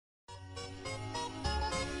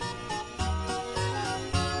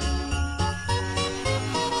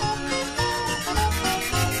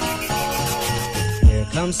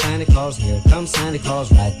comes Santa Claus, here comes Santa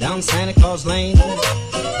Claus, right down Santa Claus Lane.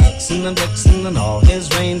 Vixen and Blitzen and all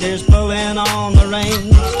his reindeers pulling on the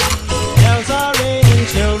reins. Bells are ringing,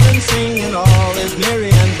 children singing, all is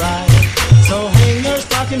merry and bright. So hang your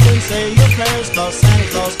stockings and say your prayers, 'cause Santa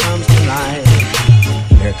Claus comes tonight.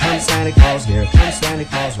 Here comes Santa Claus, here comes Santa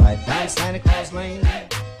Claus, right down Santa Claus Lane.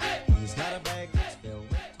 He's got a bag that's filled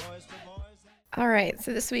with toys for boys. All right,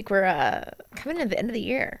 so this week we're coming to the end of the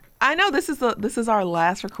year, I know this is our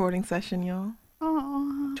last recording session, y'all.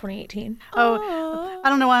 Oh, 2018. I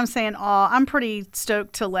don't know why I'm saying aw. I'm pretty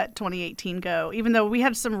stoked to let 2018 go, even though we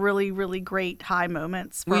had some really, really great high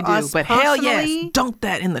moments for We do, us but hell yes, personally, dunk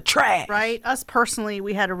that in the trash. right? Us personally,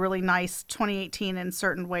 we had a really nice 2018 in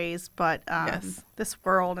certain ways, but Yes. this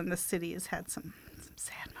world and this city has had some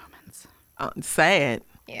sad moments, Sad.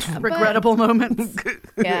 Yeah, but- regrettable moments.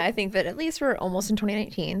 yeah, I think that at least we're almost in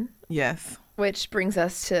 2019, Yes. which brings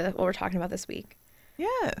us to what we're talking about this week.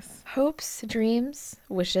 Yes. Hopes, dreams,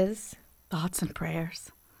 wishes, Thoughts and prayers.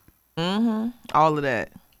 All of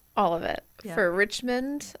that. all of it Yeah. for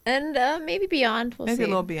Richmond and maybe beyond. We'll Maybe see. a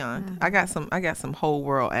little beyond. I got some whole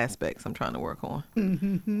world aspects I'm trying to work on.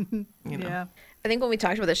 You know. Yeah. I think when we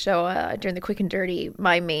talked about the show during the Quick and Dirty,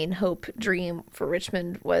 my main hope, dream for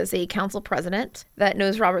Richmond was a council president that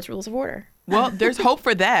knows Robert's Rules of Order. Well, there's hope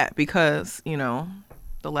for that because,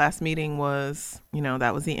 the last meeting was,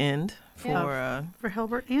 that was the end for For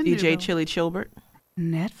Hilbert and DJ Newville. Chili Chilbert.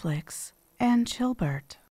 Netflix and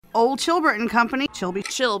Chilbert. Old Chilbert and Company, Chilby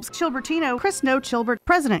Chilbs, Chilbertino, Chris No Chilbert,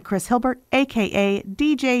 President Chris Hilbert, a.k.a.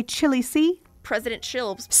 DJ Chili C. President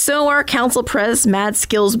Chilbs. So are Council Pres Mad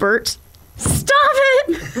Skillsbert. Stop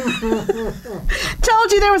it!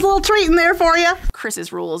 Told you there was a little treat in there for you.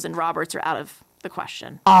 Chris's rules and Robert's are out of the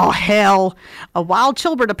question. Oh, hell. A wild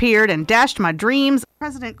Chilbert appeared and dashed my dreams.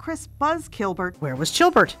 President Chris Buzz Kilbert. Where was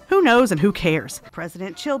Chilbert? Who knows and who cares?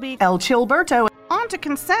 President Chilby. El Chilberto. On to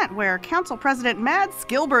consent, where Council President Mad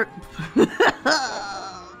Skilbert.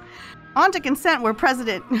 On to consent, where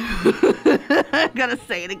President. I gotta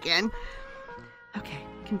say it again. Okay,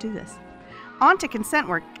 can do this. On to consent,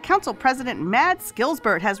 where Council President Mad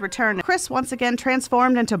Skillsbert has returned. Chris once again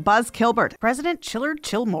transformed into Buzz Kilbert. President Chillard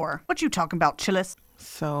Chillmore. What you talking about, Chillis?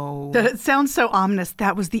 So It sounds so ominous.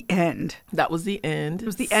 That was the end. that was the end. It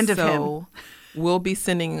was the end of him. We'll be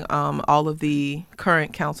sending all of the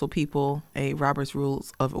current council people a Robert's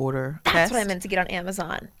Rules of Order That's test. what I meant to get on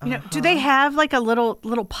Amazon. You know, do they have like a little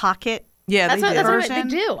pocket? Yeah, That's they what, do. that's what they Version?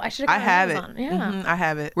 do. I should I have have on it. Amazon. Yeah. I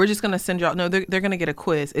have it. We're just going to send y'all. No, they're going to get a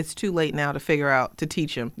quiz. It's too late now to figure out, to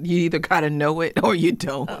teach them. You either got to know it or you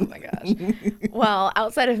don't. Oh my gosh. Well,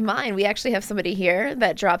 outside of mine, we actually have somebody here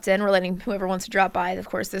that dropped in. We're letting whoever wants to drop by, of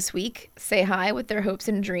course, this week say hi with their hopes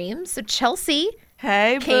and dreams. So Chelsea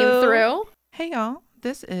Hey, came boo. through, Hey y'all,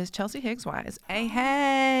 this is Chelsea Higgs Wise.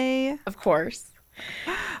 Hey. of course.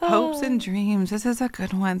 Hopes and dreams. This is a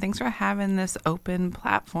good one. Thanks for having this open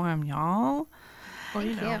platform, y'all. Well,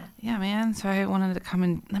 Yeah. Yeah, man. So I wanted to come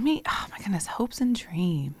and oh my goodness, hopes and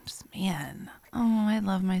dreams, man. Oh, I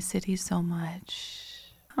love my city so much.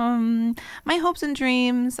 My hopes and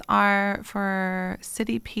dreams are for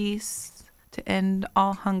city peace, to end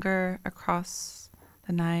all hunger across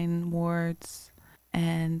the 9 wards,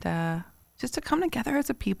 and just to come together as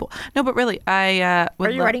a people. No, but really, I would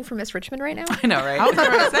Are you love- writing for Miss Richmond right now? I know, right? I was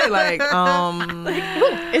going to say,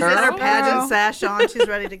 Is this Got her pageant sash on. She's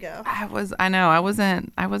ready to go. I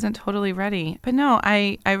wasn't totally ready. But no,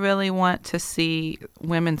 I really want to see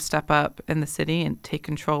women step up in the city and take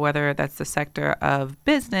control, whether that's the sector of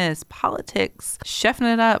business, politics,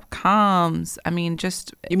 chefing it up, comms. I mean,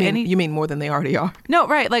 just you mean more than they already are. no,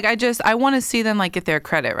 right. Like I want to see them like get their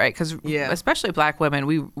credit, right? Because Yeah. especially Black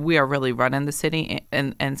women, we are really running the city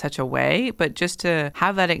in such a way. But just to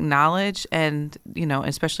have that acknowledged, and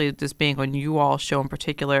especially this being on you all show in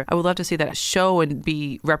particular, I would love to see that show and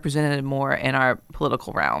be represented more in our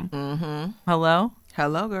political realm. Mm-hmm. Hello.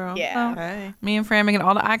 Hello, girl. Yeah. Hey. Me and Fran making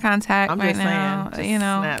all the eye contact I'm right just now. saying, just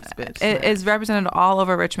snaps, bitch, it is snaps. represented all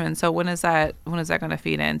over Richmond. So when is that going to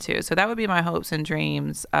feed into? So that would be my hopes and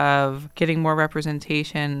dreams of getting more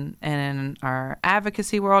representation in our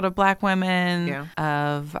advocacy world of Black women, Yeah.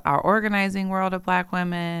 of our organizing world of Black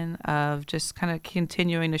women, of just kind of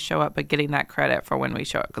continuing to show up, but getting that credit for when we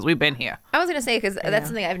show up, because we've been here. I was going to say, because that's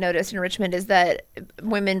something I've noticed in Richmond, is that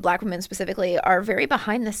women, Black women specifically, are very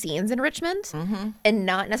behind the scenes in Richmond and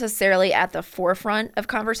not necessarily at the forefront of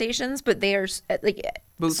conversations, but they are like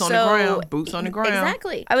Boots on the ground. Boots on the ground.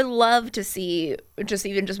 Exactly. I would love to see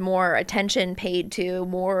just more attention paid to,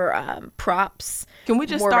 more props. Can we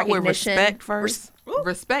just more start with recognition. respect first?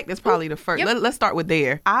 respect is probably the first. Let's start with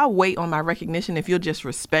there. I'll wait on my recognition if you'll just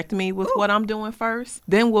respect me with what I'm doing first.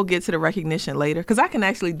 Then we'll get to the recognition later. Because I can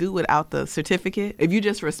actually do without the certificate. If you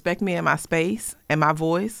just respect me in my space and my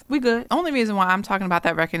voice, we good. Only reason why I'm talking about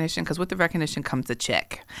that recognition, because with the recognition comes the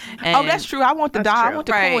check. And that's true. I want the dollar. I want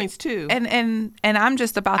the coins too. And I'm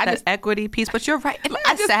just about that equity piece. But you're right.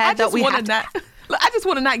 I just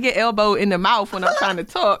want to not get elbowed in the mouth when I'm trying to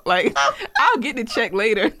talk. Like, I'll get the check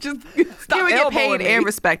later. Just stop you would get paid me. and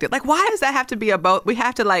respected. Like, why does that have to be a both? We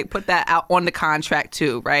have to like put that out on the contract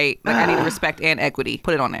too, right? Like, I need respect and equity.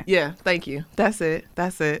 Put it on there. Yeah, thank you. That's it.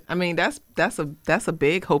 I mean, that's a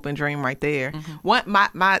big hope and dream right there. What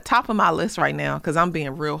my top of my list right now, because I'm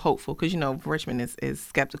being real hopeful, because Richmond is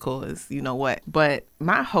skeptical as you know what. But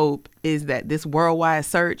my hope is that this worldwide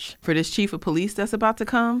search for this chief of police that's about to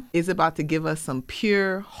come is about to give us some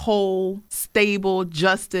pure, whole, stable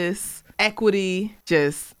justice, equity,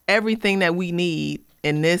 just everything that we need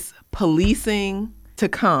in this policing to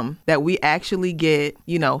come, that we actually get,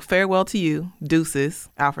 farewell to you, deuces,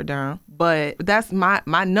 Alfred Durham. But that's my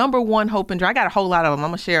number one hope and dream. I got a whole lot of them. I'm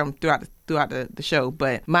going to share them throughout the show.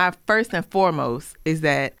 But my first and foremost is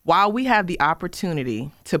that while we have the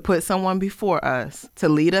opportunity to put someone before us to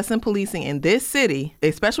lead us in policing in this city,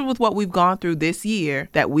 especially with what we've gone through this year,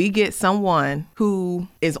 that we get someone who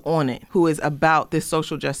is on it, who is about this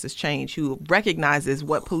social justice change, who recognizes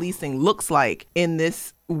what policing looks like in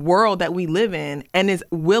this world that we live in and is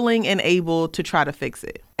willing and able to try to fix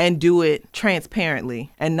it and do it transparently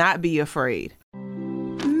and not be afraid.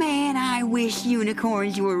 Man, I wish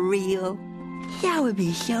unicorns were real. That would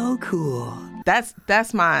be so cool.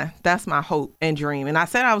 That's my hope and dream. And I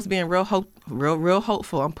said I was being real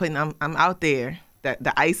hopeful. I'm out there. That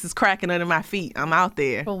the ice is cracking under my feet. I'm out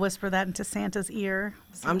there. We'll whisper that into Santa's ear.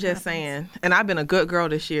 I'm just saying. And I've been a good girl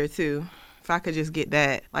this year too. If I could just get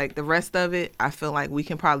that, like the rest of it, I feel like we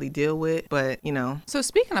can probably deal with, but So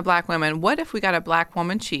speaking of black women, what if we got a black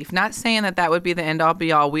woman chief? Not saying that would be the end all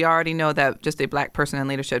be all. We already know that just a black person in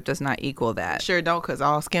leadership does not equal that. Sure don't, because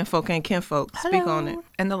all skin folk ain't kinfolk. Speak on it.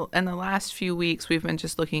 In the last few weeks, we've been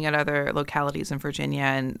just looking at other localities in Virginia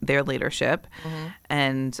and their leadership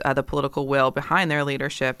and the political will behind their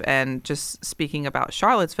leadership. And just speaking about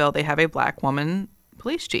Charlottesville, they have a black woman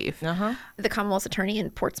police chief. The Commonwealth's attorney in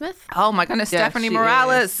Portsmouth. Oh my goodness, Yes, Stephanie she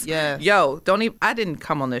Morales. is. Yes. Yo, I didn't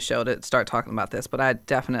come on this show to start talking about this, but I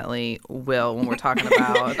definitely will when we're talking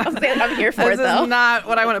about I'm here for it, this though. is not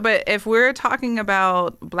what I want to, but if we're talking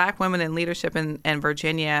about black women in leadership in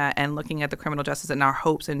Virginia and looking at the criminal justice and our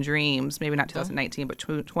hopes and dreams, maybe not 2019, but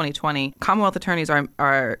 2020, Commonwealth attorneys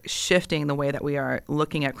are shifting the way that we are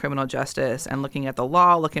looking at criminal justice and looking at the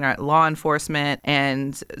law, looking at law enforcement.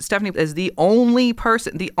 And Stephanie is the only person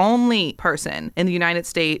in the United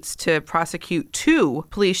States to prosecute 2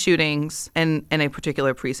 police shootings in a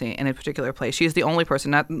particular precinct, in a particular place. She's the only person,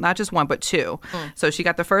 not just one, but 2. So she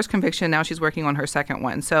got the first conviction. Now she's working on her second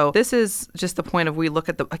one. So this is just the point of we look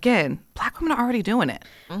at again, black women are already doing it.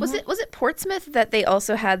 Was it Portsmouth that they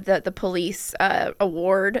also had the police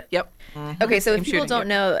award? Yep. Okay, so if people don't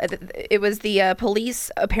know, it was the police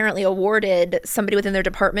apparently awarded somebody within their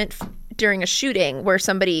department during a shooting where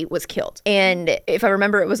somebody was killed. And if I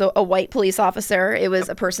remember, it was a white police officer. It was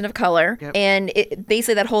a person of color. Yep. And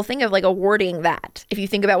basically that whole thing of like awarding that, if you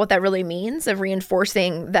think about what that really means, of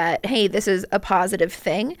reinforcing that, hey, this is a positive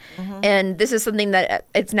thing. And this is something that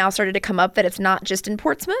it's now started to come up that it's not just in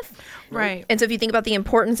Portsmouth. Right. And so if you think about the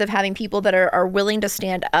importance of having people that are willing to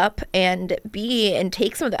stand up and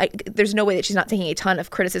take some of the, there's no way that she's not taking a ton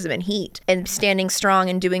of criticism and heat, and standing strong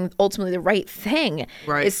and doing ultimately the right thing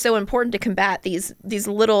is so important to combat these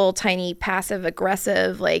little tiny passive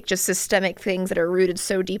aggressive, like just systemic things that are rooted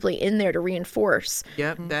so deeply in there to reinforce.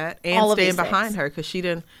 Yep, that and all of staying these behind things. her, because she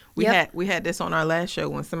didn't. We had this on our last show.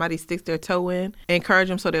 When somebody sticks their toe in, encourage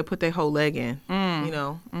them so they'll put their whole leg in.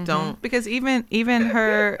 Don't, because even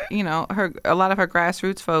her, a lot of her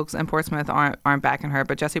grassroots folks in Portsmouth aren't backing her.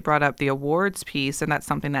 But Jesse brought up the awards piece, and that's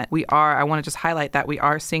something that I want to just highlight that we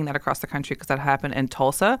are seeing that across the country, because that happened in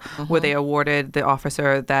Tulsa, where they awarded the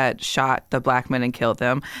officer that shot the black men and killed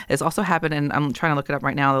them. It's also happened in, I'm trying to look it up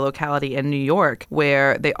right now, the locality in New York,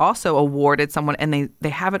 where they also awarded someone, and they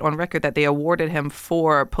have it on record that they awarded him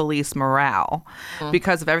for police morale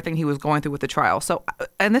because of everything he was going through with the trial. So,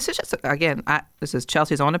 and this is just, again, this is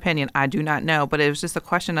Chelsea's own opinion. I do not know, but it was just a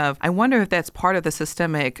question of, I wonder if that's part of the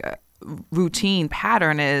systemic routine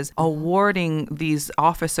pattern is awarding these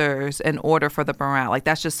officers in order for the morale. Like,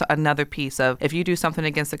 that's just another piece of, if you do something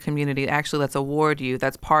against the community, actually let's award you.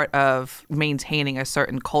 That's part of maintaining a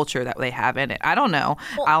certain culture that they have in it. I don't know.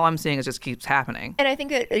 All I'm seeing is just keeps happening. And I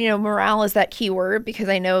think that, morale is that key word, because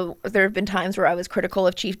I know there have been times where I was critical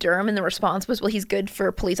of Chief Durham and the response was, well, he's good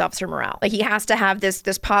for police officer morale. Like, he has to have this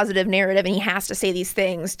positive narrative and he has to say these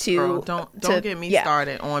things to... Girl, don't get me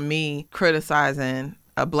started on me criticizing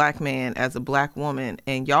a black man as a black woman,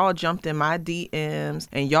 and y'all jumped in my DMs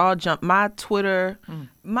and y'all jumped my Twitter.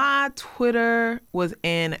 My Twitter was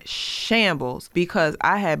in shambles because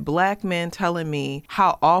I had black men telling me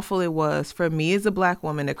how awful it was for me as a black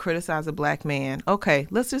woman to criticize a black man. Okay,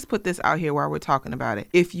 let's just put this out here while we're talking about it.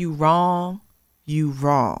 If you wrong, you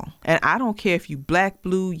wrong. And I don't care if you black,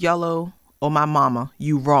 blue, yellow, or my mama,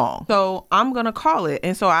 you wrong. So I'm going to call it.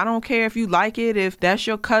 And so I don't care if you like it, if that's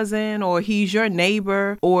your cousin or he's your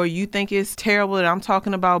neighbor, or you think it's terrible that I'm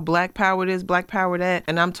talking about black power this, black power that,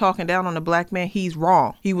 and I'm talking down on the black man. He's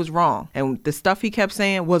wrong. He was wrong. And the stuff he kept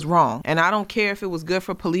saying was wrong. And I don't care if it was good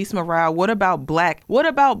for police morale. What about black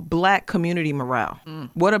community morale?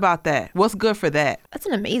 What about that? What's good for that? That's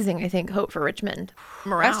an amazing, I think, hope for Richmond.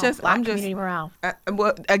 Morale. That's just, black community morale.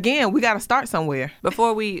 Well, again, we got to start somewhere.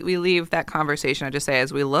 Before we leave that conversation, I just say,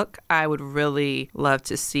 as we look, I would really love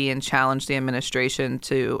to see and challenge the administration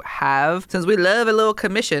to have, since we love a little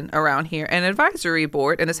commission around here, an advisory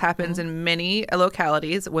board, and this happens in many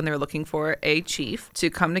localities when they're looking for a chief, to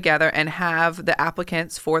come together and have the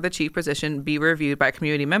applicants for the chief position be reviewed by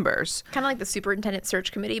community members. Kind of like the superintendent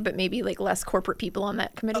search committee, but maybe like less corporate people on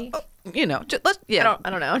that committee. I don't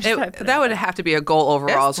know. That would have to be a goal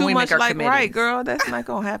overall. That's too when we much make our like committees. right, girl. That's not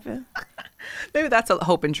gonna happen. Maybe that's a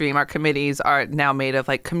hope and dream. Our committees are now made of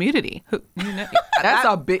like community.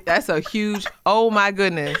 That's a huge. Oh my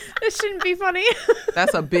goodness. This shouldn't be funny.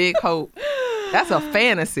 That's a big hope. That's a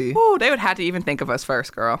fantasy. Ooh, they would have to even think of us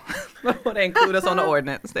first, girl. Before they include us on the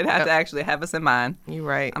ordinance, they'd have to actually have us in mind. You're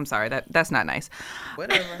right. I'm sorry, that's not nice.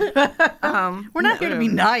 Whatever. We're not going to be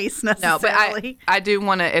nice necessarily. No, but I do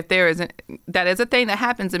want to, if there isn't, that is a thing that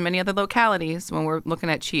happens in many other localities when we're looking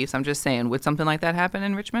at chiefs. I'm just saying, would something like that happen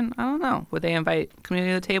in Richmond? I don't know. Would they invite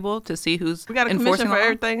community to the table to see who's we got a enforcing commission for law?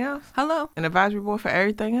 Everything else? Hello. An advisory board for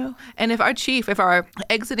everything else? And if our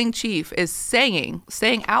exiting chief is saying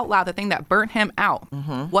out loud the thing that burnt him out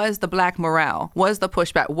was the black morale, was the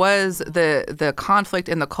pushback, was the conflict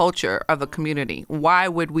in the culture of the community, why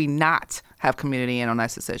would we not have community in on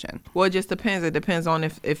that decision? Well, it just depends. It depends on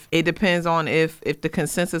if the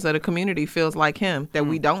consensus of the community feels like him, that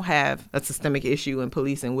we don't have a systemic issue in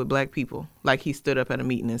policing with black people, like he stood up at a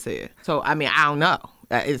meeting and said. So, I mean, I don't know.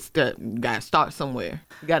 You got to start somewhere.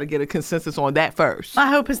 You got to get a consensus on that first. My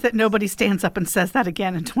hope is that nobody stands up and says that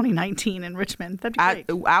again in 2019 in Richmond. That'd be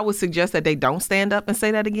great. I would suggest that they don't stand up and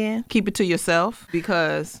say that again. Keep it to yourself,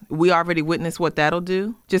 because we already witnessed what that'll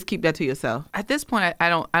do. Just keep that to yourself. At this point, I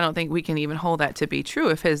don't think we can even hold that to be true.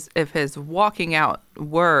 If his walking out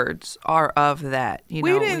words are of that, we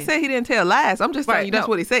didn't say he didn't tell lies. I'm just telling you that's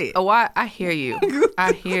what he said. Oh, I hear you.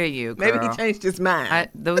 I hear you, girl. Maybe he changed his mind.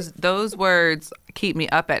 Those words keep me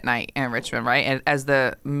up at night in Richmond, right? And as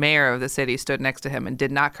the mayor of the city stood next to him and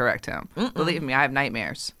did not correct him. Believe me, I have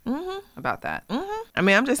nightmares about that. I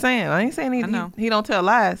mean, I'm just saying. I ain't saying he don't tell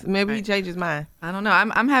lies. Maybe he changed his mind. I don't know.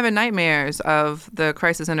 I'm having nightmares of the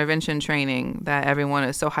crisis intervention training that everyone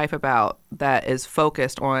is so hype about, that is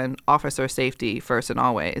focused on officer safety first and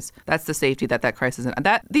always. That's the safety that crisis.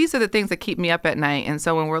 These are the things that keep me up at night. And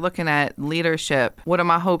so when we're looking at leadership, what are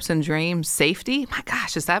my hopes and dreams? Safety? My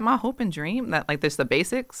gosh, is that my hope and dream? That like there's the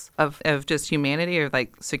basics of just humanity, or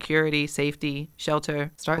like security, safety, shelter.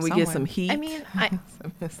 Start Can we somewhere. get some heat? I mean,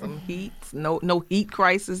 some heat. No heat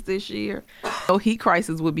crisis this year. No heat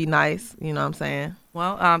crisis would be nice. You know what I'm saying?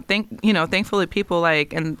 Well, thankfully people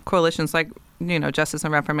like, and coalitions like, Justice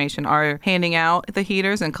and Reformation are handing out the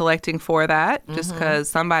heaters and collecting for that, just because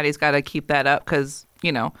somebody's got to keep that up, because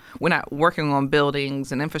we're not working on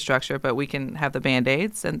buildings and infrastructure, but we can have the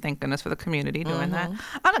Band-Aids, and thank goodness for the community doing that.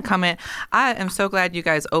 I'm going to comment. I am so glad you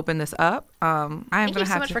guys opened this up. Thank you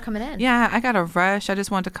so much for coming in. Yeah, I got a rush. I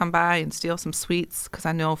just wanted to come by and steal some sweets, because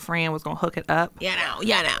I know Fran was going to hook it up.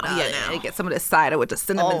 Get some of this cider with the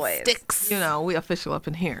cinnamon sticks. We official up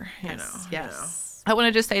in here. Yes. I want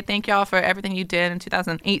to just say thank y'all for everything you did in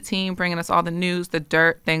 2018, bringing us all the news, the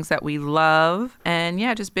dirt, things that we love. And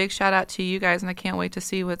yeah, just big shout out to you guys. And I can't wait to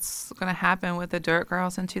see what's going to happen with the Dirt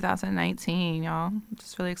Girls in 2019, y'all. I'm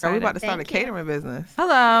just really excited. Are we about to start a catering business?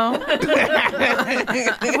 Hello.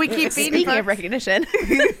 We keep feeding Speaking of recognition.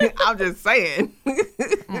 I'm just saying.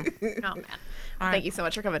 Oh, man. Thank you so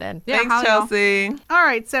much for coming in. Yeah, Thanks, how y'all? Chelsea. All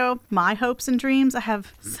right, so my hopes and dreams, I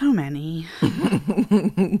have so many.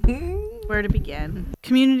 Where to begin?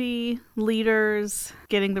 Community leaders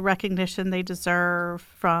getting the recognition they deserve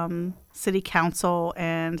from city council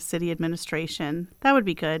and city administration. That would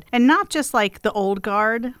be good. And not just like the old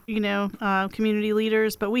guard, community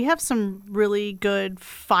leaders, but we have some really good,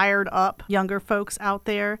 fired up younger folks out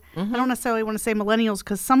there. I don't necessarily want to say millennials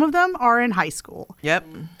because some of them are in high school. Yep.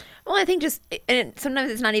 Well, I think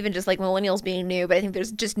sometimes it's not even just like millennials being new, but I think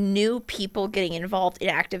there's just new people getting involved in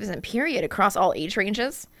activism, period, across all age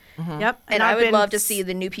ranges. Yep. And I would love to see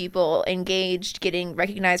the new people engaged, getting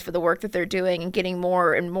recognized for the work that they're doing and getting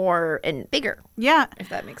more and more and bigger. Yeah. If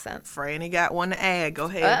that makes sense. Franny got one to add. Go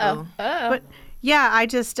ahead, boo. But yeah, I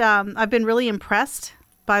just, I've been really impressed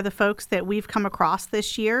by the folks that we've come across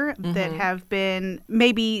this year that have been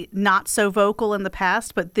maybe not so vocal in the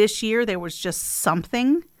past, but this year there was just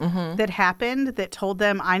something that happened that told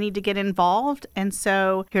them I need to get involved. And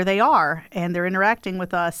so here they are and they're interacting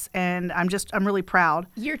with us. And I'm really proud.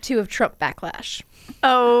 Year 2 of Trump backlash.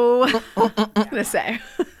 Oh, I'm going to say.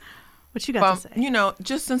 What you got to say?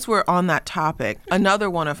 Just since we're on that topic, another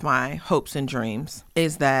one of my hopes and dreams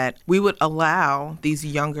is that we would allow these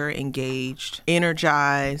younger, engaged,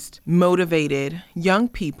 energized, motivated young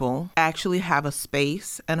people actually have a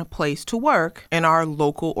space and a place to work in our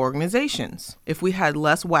local organizations. If we had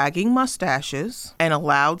less wagging mustaches and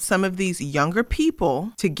allowed some of these younger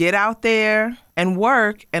people to get out there and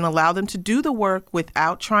work and allow them to do the work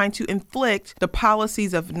without trying to inflict the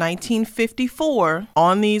policies of 1954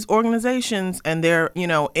 on these organizations and their,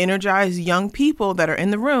 energized young people that are in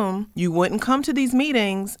the room, you wouldn't come to these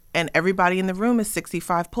meetings and everybody in the room is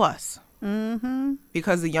 65 plus.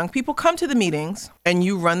 Because the young people come to the meetings and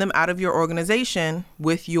you run them out of your organization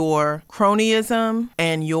with your cronyism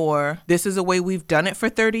and this is a way we've done it for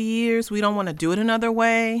 30 years. We don't want to do it another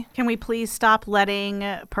way. Can we please stop letting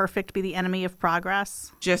perfect be the enemy of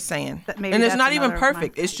progress? Just saying. And it's not even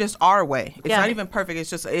perfect. It's just our way. It's not even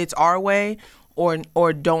perfect. It's our way.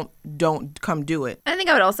 Or don't come do it. I think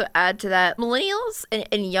I would also add to that, millennials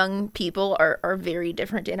and young people are very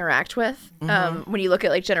different to interact with. When you look at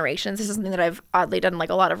like generations, this is something that I've oddly done like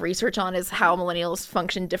a lot of research on, is how millennials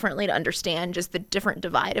function differently to understand just the different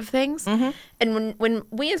divide of things. And when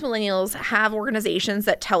we as millennials have organizations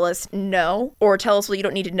that tell us no, or tell us, well, you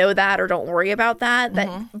don't need to know that, or don't worry about that,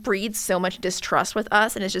 that breeds so much distrust with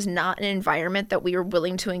us, and it's just not an environment that we are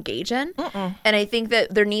willing to engage in. And I think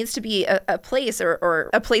that there needs to be a place or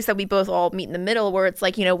a place that we both all meet in the middle, where it's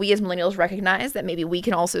like, we as millennials recognize that maybe we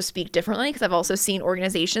can also speak differently, because I've also seen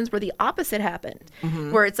organizations where the opposite happened,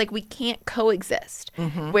 where it's like we can't coexist,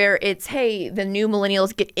 where it's, hey, the new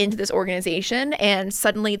millennials get into this organization and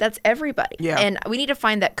suddenly that's everybody. And we need to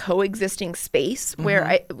find that coexisting space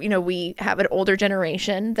where we have an older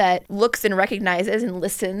generation that looks and recognizes and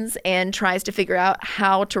listens and tries to figure out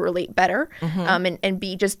how to relate better, and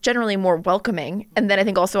be just generally more welcoming. And then I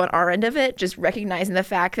think also on our end of it, just recognizing the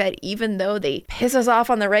fact that even though they piss us off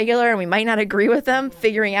on the regular and we might not agree with them,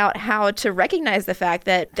 figuring out how to recognize the fact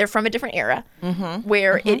that they're from a different era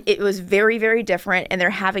where it was very, very different, and they're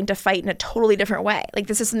having to fight in a totally different way. Like,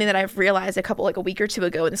 this is something that I've realized a week or two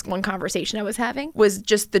ago in this one conversation I was having, was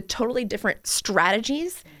just the totally different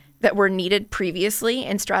strategies that were needed previously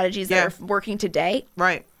and strategies that are working today.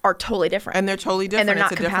 Right. Are totally different. And they're totally different. And they're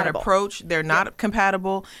not it's a different approach. They're not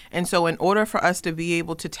compatible. And so in order for us to be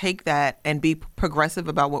able to take that and be progressive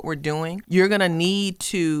about what we're doing, you're going to need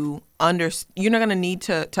to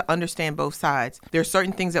understand both sides. There's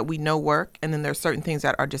certain things that we know work, and then there's certain things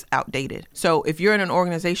that are just outdated. So if you're in an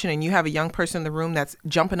organization and you have a young person in the room that's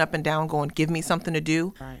jumping up and down going, give me something to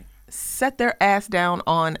do. Right. Set their ass down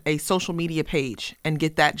on a social media page and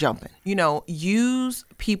get that jumping. Use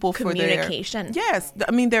people for their communication. Yes,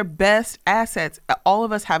 I mean, their best assets. All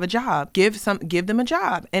of us have a job. Give them a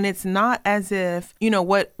job, and it's not as if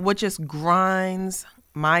what just grinds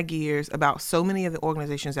my gears about so many of the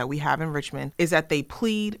organizations that we have in Richmond is that they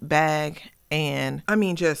plead, beg, and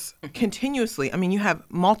just continuously. You have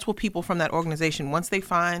multiple people from that organization. Once they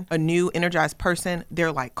find a new energized person,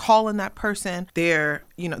 they're like calling that person. They're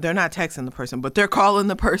not texting the person, but they're calling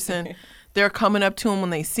the person. They're coming up to them when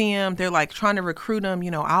they see them. They're like trying to recruit them.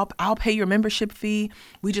 I'll pay your membership fee.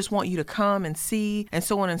 We just want you to come and see, and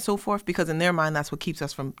so on and so forth. Because in their mind, that's what keeps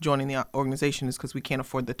us from joining the organization, is because we can't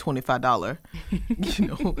afford the $25,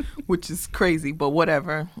 which is crazy. But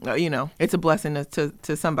whatever, it's a blessing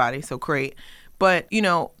to somebody. So great. But,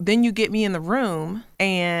 then you get me in the room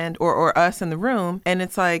or us in the room, and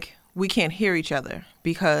it's like, we can't hear each other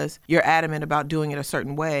because you're adamant about doing it a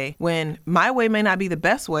certain way, when my way may not be the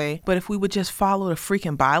best way, but if we would just follow the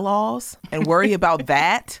freaking bylaws and worry about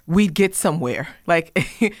that, we'd get somewhere. Like,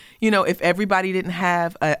 if everybody didn't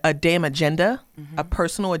have a damn agenda, a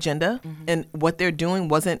personal agenda, and what they're doing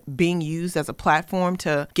wasn't being used as a platform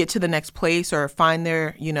to get to the next place or find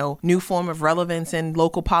their, new form of relevance in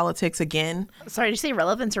local politics again. Sorry, did you say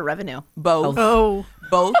relevance or revenue? Both. Oh.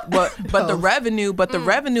 Both, but the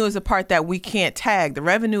revenue is the part that we can't tag. The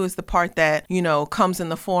revenue is the part that, comes in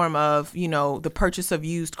the form of, the purchase of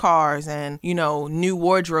used cars and, new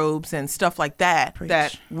wardrobes and stuff like that,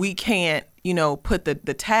 that we can't, put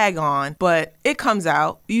the tag on, but it comes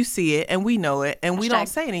out, you see it, and we know it, and we don't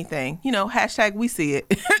say anything. Hashtag we see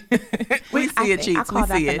it. we see it, Cheeks. I call we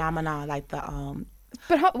that see phenomenon like the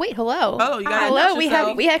But wait, hello. Oh, you gotta hello.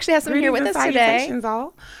 introduce We actually have someone here with us today.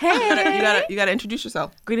 All. Hey, you gotta introduce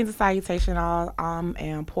yourself. Greetings and salutations, all. I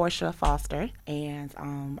am Portia Foster, and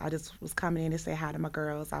I just was coming in to say hi to my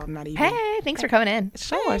girls. I'm not even. Hey, thanks for coming in.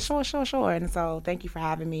 Sure. And so thank you for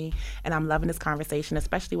having me, and I'm loving this conversation,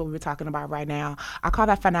 especially what we were talking about right now. I call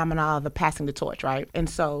that phenomenon of the passing the torch, right? And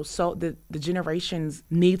so the generations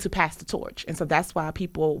need to pass the torch, and so that's why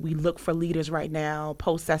we look for leaders right now,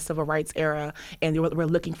 post that civil rights era, and we're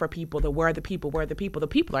looking for people. Where are the people? The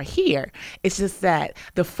people are here. It's just that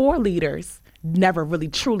the four leaders never really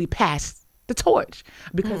truly passed the torch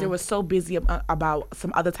because they were so busy about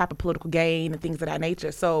some other type of political gain and things of that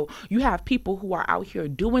nature. So you have people who are out here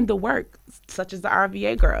doing the work, such as the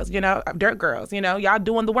RVA girls, Dirt Girls, y'all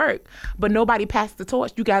doing the work, but nobody passed the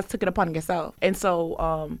torch. You guys took it upon yourself. And so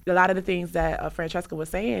a lot of the things that Francesca was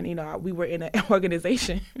saying, we were in an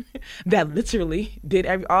organization that literally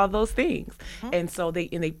did all those things. And so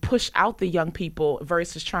they push out the young people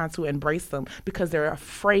versus trying to embrace them because they're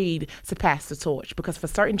afraid to pass the torch, because for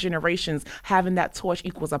certain generations, having that torch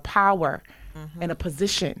equals a power and a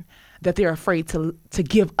position that they're afraid to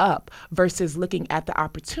give up versus looking at the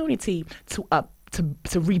opportunity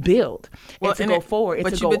to rebuild and to go forward.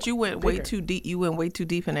 But you went way too deep. You went way too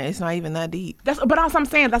deep in it. It's not even that deep. But also I'm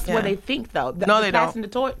saying that's what they think though. No, they passing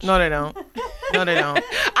don't. The torch. No, they don't. No, they don't.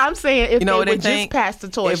 I'm saying if they would just pass the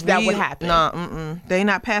torch, that would happen. No, they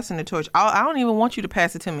not passing the torch. I don't even want you to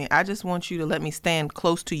pass it to me. I just want you to let me stand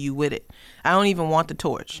close to you with it. I don't even want the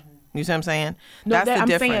torch. You see what I'm saying? No, that's the I'm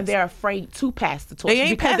difference. saying they're afraid to pass the torch. They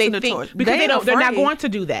ain't passing the torch. Because they're not going to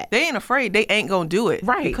do that. They ain't afraid. They ain't going to do it.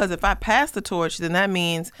 Right. Because if I pass the torch, then that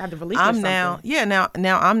means I'm now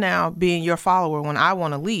I'm now being your follower when I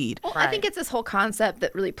want to lead. Well, I think it's this whole concept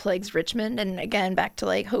that really plagues Richmond, and again, back to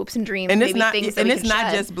like hopes and dreams. And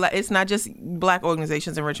it's not just black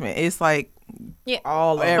organizations in Richmond. It's like everything.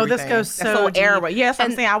 Oh, this goes so the whole deep. era. Yes,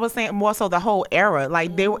 I was saying more so the whole era.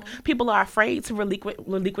 Like people are afraid to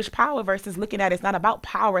relinquish power versus looking at it's not about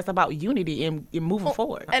power, it's about unity and moving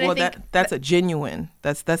forward. And that's a genuine.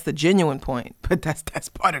 That's the genuine point. But that's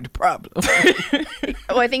part of the problem.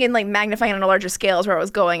 Well, I think in like magnifying on a larger scale is where I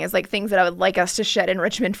was going, is like things that I would like us to shed in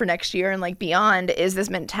Richmond for next year and like beyond is this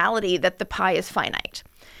mentality that the pie is finite.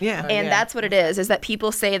 Yeah. And that's what it is that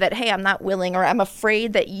people say that, hey, I'm not willing, or I'm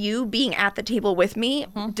afraid that you being at the table with me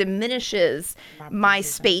diminishes my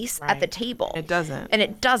space at the table. It doesn't. And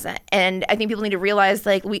it doesn't. And I think people need to realize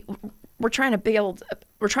like we're trying to build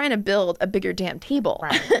a bigger damn table.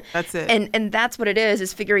 Right. That's it. And that's what it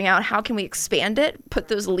is figuring out how can we expand it, put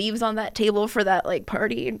those leaves on that table for that like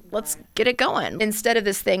party, let's get it going. Instead of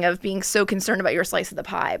this thing of being so concerned about your slice of the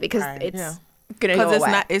pie because it's gonna go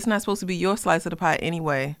away. It's not supposed to be your slice of the pie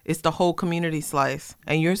anyway. It's the whole community slice.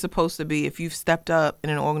 And you're supposed to be, if you've stepped up in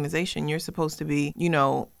an organization, you're supposed to be,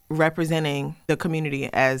 representing the community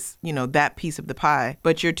as, that piece of the pie.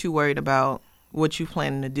 But you're too worried about what you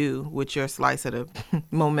planning to do with your slice of the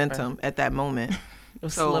momentum at that moment. A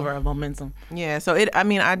sliver of momentum. Yeah. So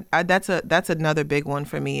that's another big one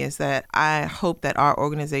for me, is that I hope that our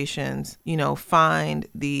organizations, find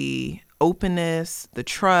the openness, the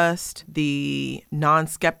trust, the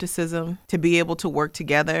non-skepticism to be able to work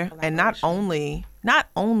together, and not only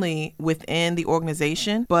within the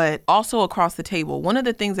organization, but also across the table. One of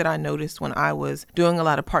the things that I noticed when I was doing a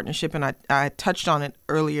lot of partnership, and I touched on it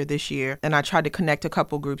earlier this year, and I tried to connect a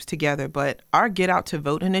couple groups together, but our Get Out to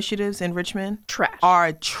Vote initiatives in Richmond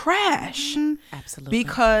are trash. Mm-hmm. Absolutely.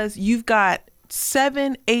 Because you've got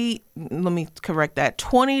 7, 8, let me correct that,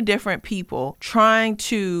 20 different people trying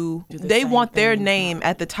to, they want their name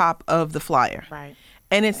at the top of the flyer. Right.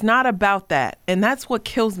 And it's not about that. And that's what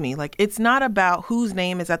kills me. Like, it's not about whose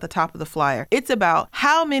name is at the top of the flyer. It's about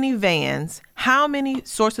how many vans, how many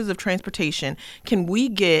sources of transportation can we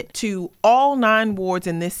get to all 9 wards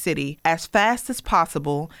in this city as fast as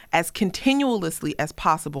possible, as continuously as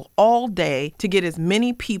possible, all day, to get as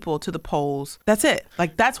many people to the polls. That's it.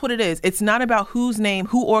 Like, that's what it is. It's not about whose name,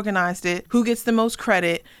 who organized it, who gets the most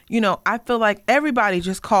credit. I feel like everybody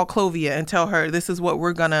just call Clovia and tell her this is what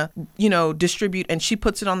we're gonna, distribute, and she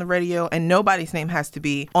puts it on the radio, and nobody's name has to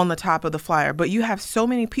be on the top of the flyer. But you have so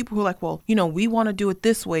many people who are like, well, we want to do it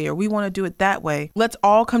this way, or we want to do it that way. Let's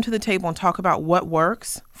all come to the table and talk about what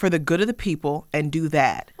works for the good of the people and do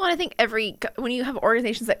that. Well, I think when you have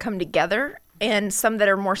organizations that come together, and some that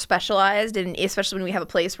are more specialized, and especially when we have a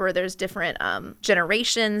place where there's different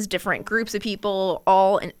generations, different groups of people,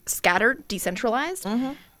 all scattered, decentralized,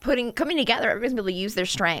 coming together, everybody's able to use their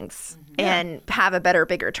strengths and have a better,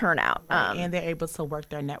 bigger turnout. Right. And they're able to work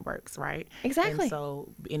their networks, right? Exactly.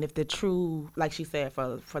 And if the true, like she said,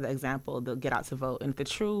 for the example, the get out to vote, and if the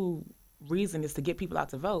true reason is to get people out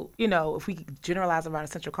to vote, if we generalize around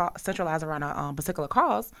centralize around a particular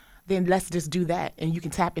cause, then let's just do that. And you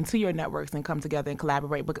can tap into your networks and come together and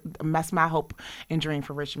collaborate. But that's my hope and dream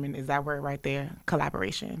for Richmond, is that word right there,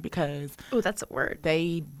 collaboration. Because that's a word.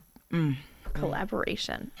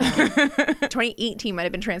 Collaboration. 2018 might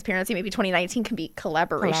have been transparency. Maybe 2019 can be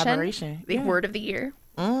collaboration. The word of the year.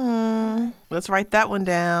 Let's write that one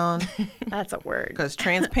down. That's a word. Because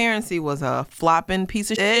transparency was a flopping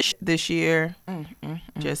piece of shit this year.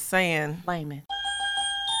 Just saying. Blame it.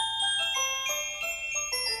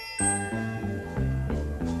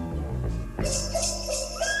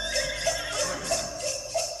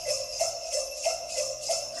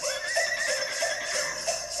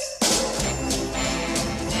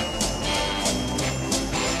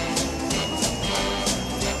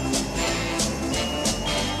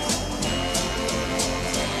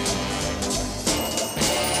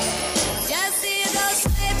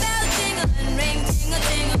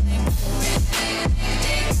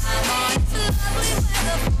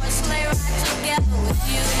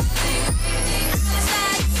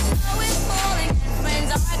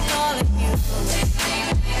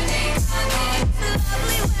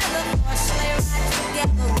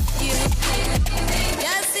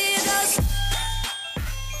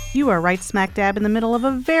 You are right smack dab in the middle of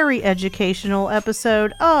a very educational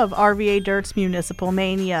episode of RVA Dirt's Municipal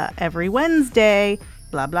Mania every Wednesday.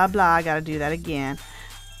 Blah, blah, blah. I gotta do that again.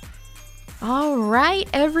 All right,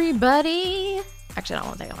 everybody. Actually,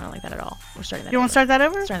 I don't like that at all. We're starting that. You want to start that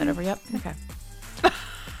over? Starting that over, yep. Okay.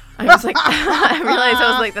 I was like, I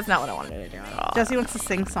realized that's not what I wanted to do at all. Jesse wants to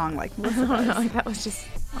sing song like Melissa does. Like that was just,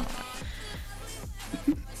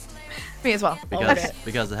 me as well.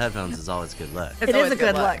 Because the headphones is always good luck. It is a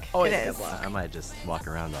good look. Always it a is. good look. I might just walk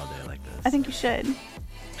around all day like this. I think you should. And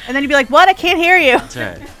then you'd be like, what? I can't hear you. That's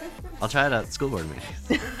right. I'll try it at school board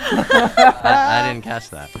meetings. I didn't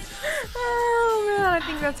catch that. Oh, man. I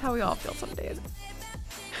think that's how we all feel some days.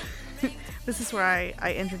 This is where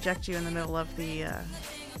I interject you in the middle of the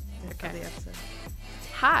episode.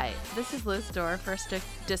 Hi, this is Liz Dorr, first now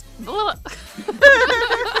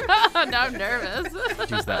I'm nervous.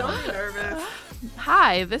 Choose that one. Nervous.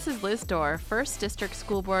 Hi, this is Liz Dorr, 1st District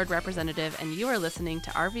School Board Representative, and you are listening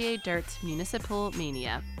to RVA Dirt's Municipal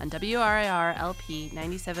Mania on WRIR LP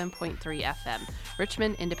 97.3 FM,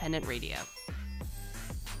 Richmond Independent Radio.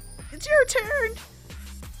 It's your turn.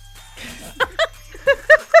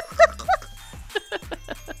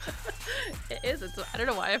 It is. I don't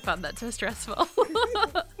know why I found that so stressful.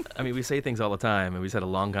 I mean, we say things all the time, and we just had a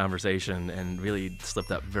long conversation and really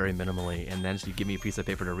slipped up very minimally. And then you give me a piece of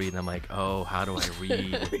paper to read, and I'm like, oh, how do I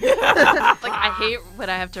read? Like, I hate when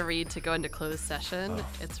I have to read to go into closed session. Oh.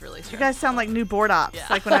 It's really stressful. You guys sound like new board ops. Yeah.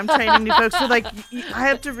 Like when I'm training new folks, who like, I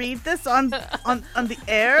have to read this on the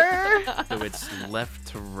air. So it's left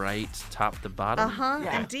to right, top to bottom?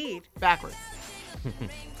 Yeah. Indeed. Backwards.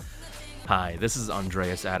 Hi, this is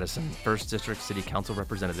Andreas Addison, 1st District City Council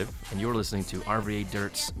Representative, and you're listening to RVA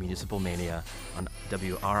Dirt's Municipal Mania on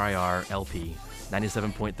WRIR LP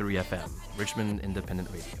 97.3 FM, Richmond Independent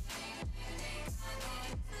Radio.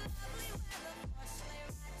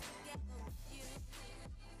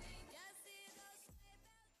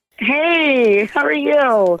 Hey, how are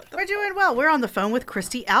you? We're doing well. We're on the phone with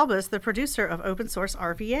Christy Albus, the producer of Open Source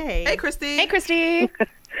RVA. Hey, Christy. Hey, Christy.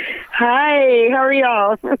 Hi, how are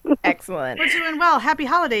y'all? Excellent. We're doing well. Happy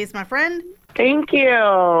holidays, my friend. Thank you.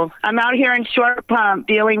 I'm out here in Short Pump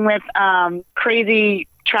dealing with crazy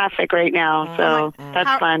traffic right now, so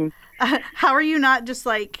that's fun. How are you not just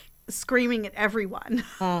like screaming at everyone?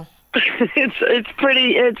 It's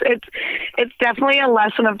definitely a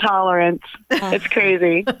lesson of tolerance. It's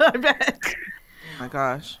crazy. I bet. Oh my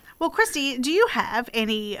gosh. Well, Christy, do you have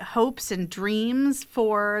any hopes and dreams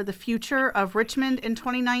for the future of Richmond in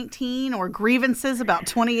 2019 or grievances about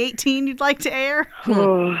 2018 you'd like to air?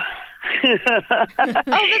 Oh, that's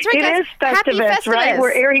right. It is Festivus, right?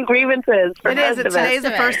 We're airing grievances for Festivus. Today's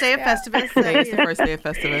the first day of Festivus. Today's the first day of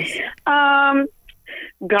Festivus.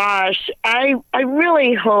 Gosh, I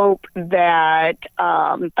really hope that,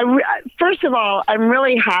 first of all, I'm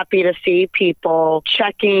really happy to see people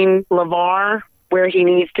checking LeVar where he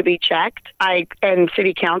needs to be checked, and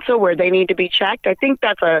City Council where they need to be checked. I think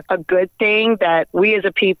that's a good thing that we as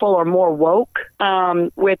a people are more woke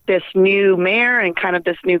with this new mayor and kind of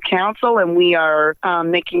this new council, and we are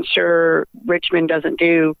making sure Richmond doesn't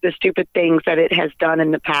do the stupid things that it has done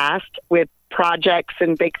in the past with projects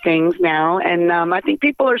and big things now. And I think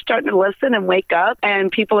people are starting to listen and wake up,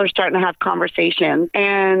 and people are starting to have conversations.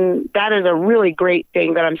 And that is a really great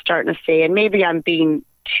thing that I'm starting to see. And maybe I'm being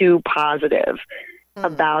too positive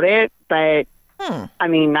about it, but I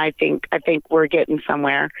mean, I think we're getting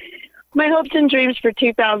somewhere. My hopes and dreams for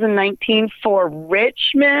 2019 for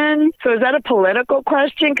Richmond. So is that a political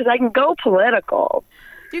question? Because I can go political.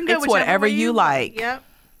 You can go it's whatever you like. Yep.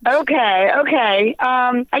 Okay.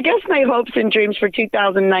 I guess my hopes and dreams for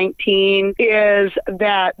 2019 is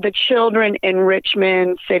that the children in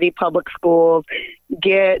Richmond City Public Schools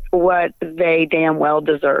get what they damn well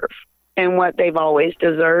deserve, and what they've always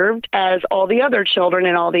deserved, as all the other children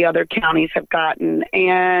in all the other counties have gotten.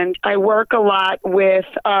 And I work a lot with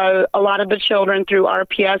a lot of the children through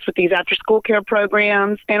RPS with these after-school care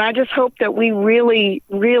programs. And I just hope that we really,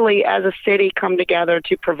 really, as a city, come together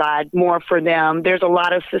to provide more for them. There's a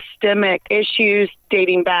lot of systemic issues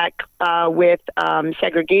dating back with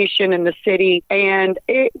segregation in the city, and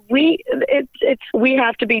we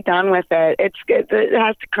have to be done with it. It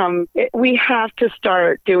has to come. We have to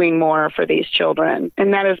start doing more for these children,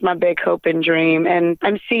 and that is my big hope and dream. And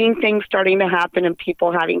I'm seeing things starting to happen and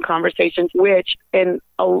people having conversations, which in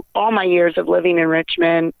all my years of living in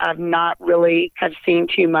Richmond, I've not really have seen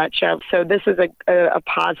too much of. So this is a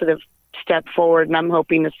positive step forward, and I'm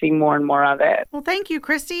hoping to see more and more of it. Well, thank you,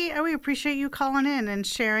 Christy. We appreciate you calling in and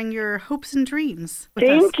sharing your hopes and dreams with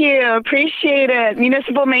Thank you. Appreciate it.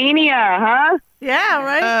 Municipal Mania, huh? Yeah,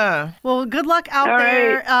 right? Well, good luck out All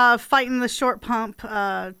there fighting the short pump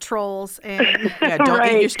trolls. And Yeah, don't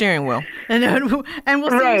eat your steering wheel. And we'll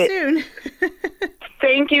see you soon.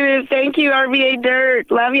 Thank you, RVA Dirt.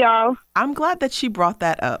 Love y'all. I'm glad that she brought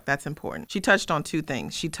that up. That's important. She touched on two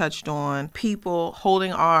things. She touched on people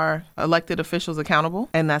holding our elected officials accountable,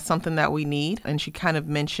 and that's something that we need. And she kind of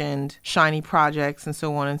mentioned shiny projects and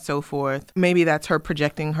so on and so forth. Maybe that's her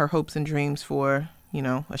projecting her hopes and dreams for,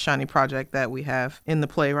 a shiny project that we have in the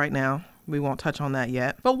play right now. We won't touch on that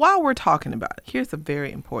yet. But while we're talking about it, here's a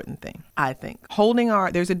very important thing, I think.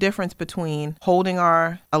 There's a difference between holding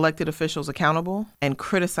our elected officials accountable and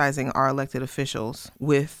criticizing our elected officials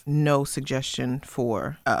with no suggestion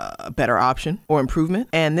for a better option or improvement.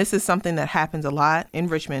 And this is something that happens a lot in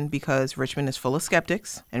Richmond because Richmond is full of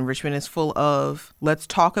skeptics, and Richmond is full of, let's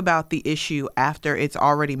talk about the issue after it's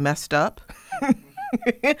already messed up.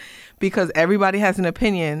 Because everybody has an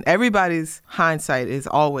opinion. Everybody's hindsight is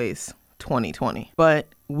always 2020. But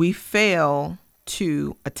we fail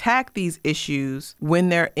to attack these issues when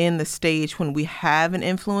they're in the stage when we have an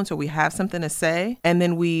influence or we have something to say, and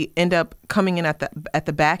then we end up coming in at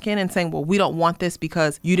the back end and saying, well, we don't want this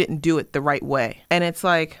because you didn't do it the right way. And it's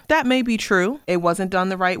like, that may be true. It wasn't done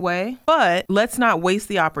the right way, but let's not waste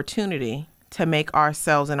the opportunity to make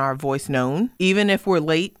ourselves and our voice known. Even if we're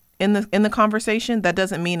late in the conversation, that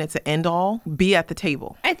doesn't mean it's an end all. Be at the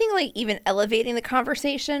table. I think even elevating the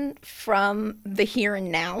conversation from the here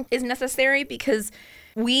and now is necessary, because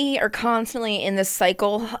we are constantly in this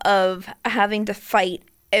cycle of having to fight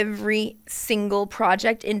every single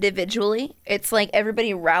project individually. It's like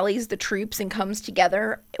everybody rallies the troops and comes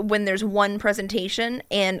together when there's one presentation.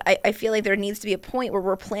 And I feel like there needs to be a point where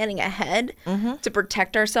we're planning ahead to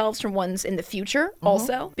protect ourselves from ones in the future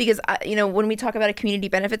also. Because, when we talk about a community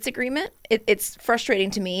benefits agreement, it's frustrating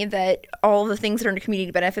to me that all the things that are in a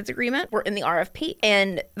community benefits agreement were in the RFP.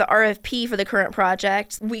 And the RFP for the current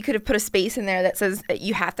project, we could have put a space in there that says that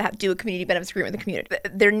you have to do a community benefits agreement with the community.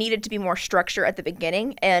 There needed to be more structure at the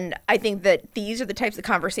beginning. And I think that these are the types of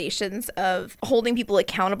conversations of holding people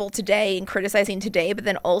accountable today and criticizing today, but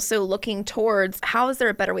then also looking towards how is there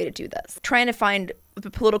a better way to do this? Trying to find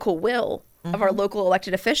the political will of our local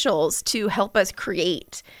elected officials to help us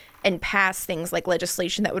create and pass things like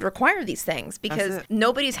legislation that would require these things, because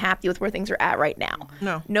nobody's happy with where things are at right now.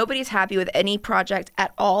 No. Nobody's happy with any project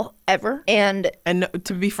at all, ever. And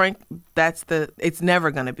to be frank, it's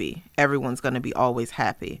never going to be. Everyone's going to be always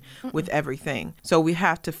happy with everything. So we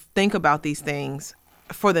have to think about these things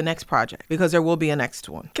for the next project, because there will be a next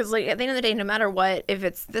one. Because like at the end of the day, no matter what, if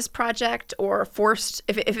it's this project or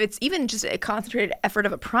if it's even just a concentrated effort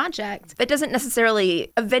of a project, that doesn't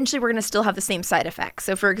necessarily, eventually we're going to still have the same side effects.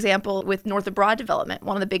 So for example, with North of Broad development,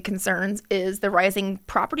 one of the big concerns is the rising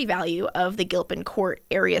property value of the Gilpin Court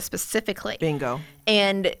area specifically. Bingo.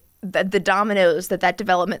 And the dominoes that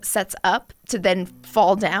development sets up to then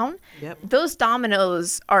fall down, those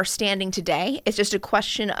dominoes are standing today. It's just a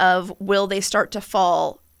question of, will they start to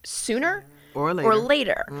fall sooner or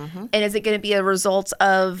later? And is it going to be a result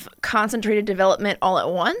of concentrated development all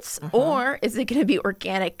at once, or is it going to be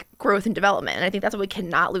organic growth and development? And I think that's what we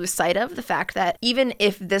cannot lose sight of, the fact that even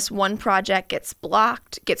if this one project gets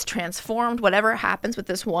blocked, gets transformed, whatever happens with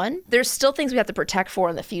this one, there's still things we have to protect for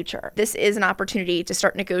in the future. This is an opportunity to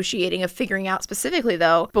start negotiating of figuring out specifically,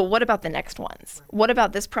 though, but what about the next ones? What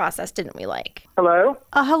about this process didn't we like? Hello?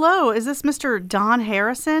 Hello, is this Mr. Don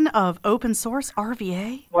Harrison of Open Source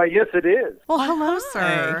RVA? Why, yes, it is. Well, hello,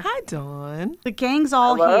 sir. Hi, Dawn. The gang's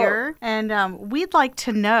all Hello. here, and we'd like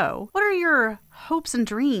to know, what are your hopes and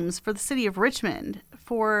dreams for the city of Richmond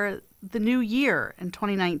for the new year in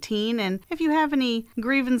 2019, and if you have any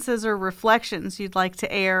grievances or reflections you'd like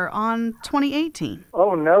to air on 2018.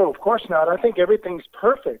 Oh, no, of course not. I think everything's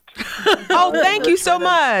perfect. Oh, thank you so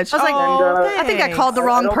much. I was like, I think I called the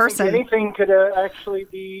wrong person. Think anything could actually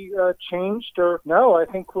be changed, or no, I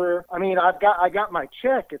think I got my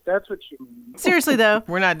check, if that's what you mean. Seriously, though.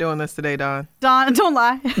 We're not doing this today, Don. Don, don't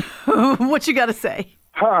lie. What you got to say?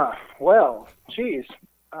 Well, geez.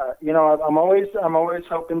 I'm always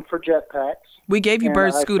hoping for jetpacks. We gave you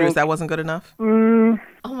bird scooters. That wasn't good enough? Oh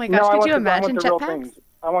my gosh, could you imagine jetpacks?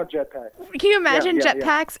 I want jetpacks. Can you imagine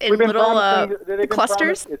jetpacks in little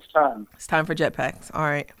clusters? It's time. It's time for jetpacks. All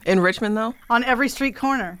right. In Richmond, though? On every street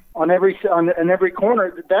corner. On every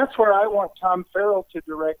corner. That's where I want Tom Farrell to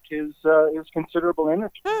direct his considerable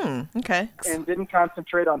energy. Okay. And didn't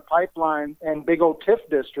concentrate on pipeline and big old TIF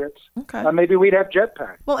districts. Okay. Maybe we'd have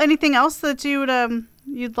jetpacks. Well, anything else that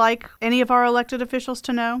you'd like any of our elected officials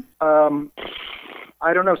to know?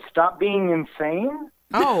 I don't know. Stop being insane.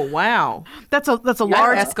 Oh, wow. That's a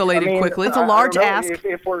large escalated quickly. It's a large ask.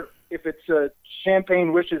 If it's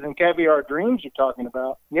champagne wishes and caviar dreams you're talking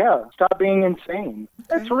about, yeah, stop being insane.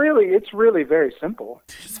 Okay. It's really very simple.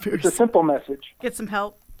 It's a simple message. Get some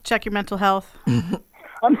help. Check your mental health.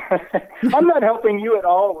 I'm not helping you at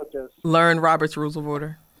all with this. Learn Robert's Rules of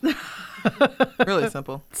Order. Really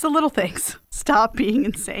simple. It's the little things. Stop being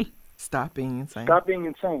insane. Stop being insane. Stop being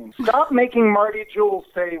insane. Stop making Marty Jewell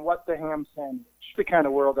say, "What the ham sandwich?" The kind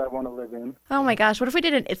of world I want to live in. Oh my gosh, what if we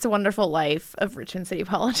did an It's a Wonderful Life of Richmond city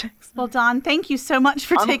politics? Well, Don, thank you so much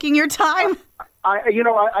for taking your time. I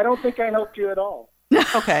don't think I helped you at all.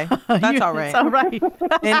 Okay, that's all right. It's all right.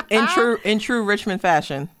 In true Richmond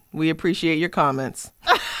fashion, we appreciate your comments.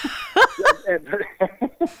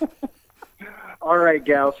 All right,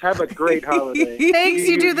 gals, have a great holiday. Thanks,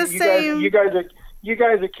 you do the same. You guys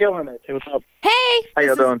are killing it. Hey, what's up? Hey, how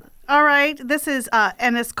you doing? All right, this is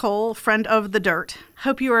Ennis Cole, friend of the dirt.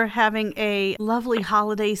 Hope you are having a lovely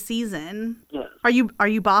holiday season. Yes. Are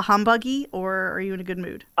you bah humbuggy, or are you in a good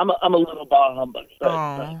mood? I'm a little bah humbuggy. But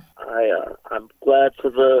I'm glad for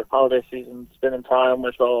the holiday season, spending time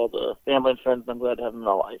with all the family and friends I'm glad to have in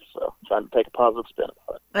my life. So trying to take a positive spin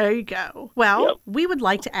about it. There you go. Well, we would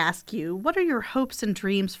like to ask you, what are your hopes and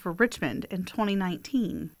dreams for Richmond in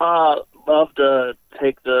 2019? Love to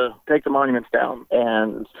take the monuments down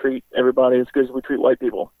and treat everybody as good as we treat white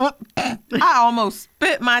people. I almost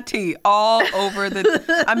spit my tea all over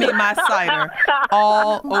my cider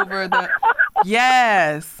all over the.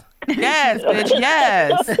 Yes, bitch,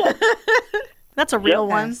 yes. That's a real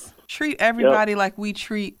one. Treat everybody like we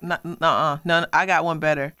treat. None. I got one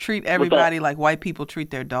better. Treat everybody like white people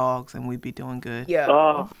treat their dogs, and we'd be doing good. Yeah.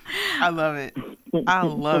 I love it. I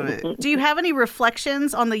love it. Do you have any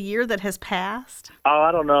reflections on the year that has passed? Oh,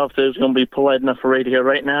 I don't know if there's going to be polite enough for radio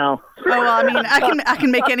right now. Oh, well, I mean, I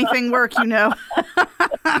can make anything work, you know.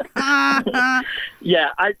 Yeah,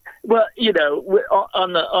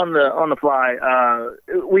 on the fly,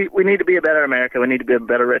 we need to be a better America. We need to be a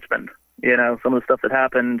better Richmond. You know, some of the stuff that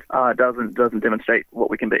happened doesn't demonstrate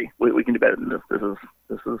what we can be. We can do better than this.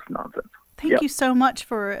 This is nonsense. Thank you so much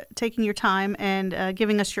for taking your time and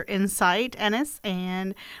giving us your insight, Ennis.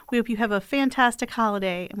 And we hope you have a fantastic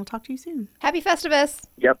holiday. And we'll talk to you soon. Happy Festivus.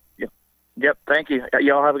 Yep. Yep. Thank you.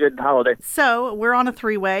 Y'all have a good holiday. So we're on a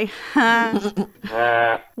three-way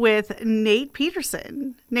with Nate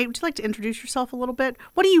Peterson. Nate, would you like to introduce yourself a little bit?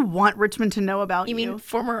 What do you want Richmond to know about you? You mean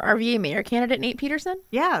former RVA mayor candidate Nate Peterson?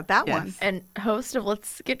 Yeah, that one. And host of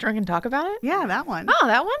Let's Get Drunk and Talk About It? Yeah, that one. Oh,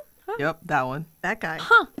 that one? Yep, that one. That guy.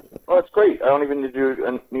 Huh. Oh, that's great. I don't even need to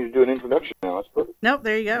do an introduction now. That's perfect. Nope,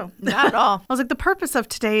 there you go. Not at all. I was like, the purpose of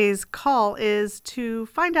today's call is to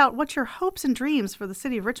find out what your hopes and dreams for the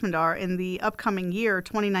city of Richmond are in the upcoming year,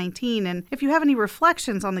 2019, and if you have any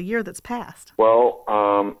reflections on the year that's passed. Well,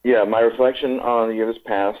 my reflection on the year that's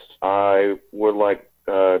passed, I would like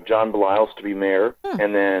John Beliles to be mayor,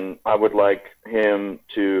 and then I would like him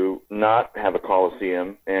to not have a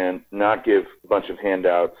Coliseum and not give a bunch of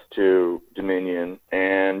handouts to Dominion,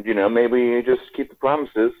 and, maybe just keep the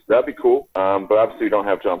promises. That'd be cool. But obviously we don't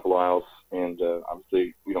have John Beliles, and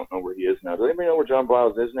obviously we don't know where he is now. Does anybody know where John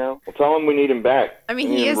Beliles is now? Well, tell him we need him back. I mean,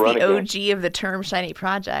 he is the OG of the term shiny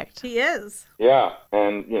project. He is. Yeah,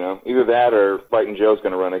 and, either that or Fightin' Joe's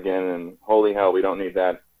going to run again, and holy hell, we don't need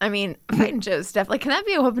that. I mean, Fightin' Joe's definitely. Can that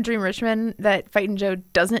be a hope and dream, Richmond, that Fightin' Joe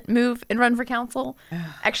doesn't move and run for council?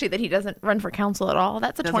 Actually, that he doesn't run for council at all.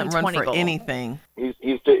 That's a 2020 run for goal. Anything.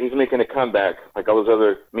 He's making a comeback, like all those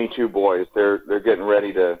other Me Too boys. They're getting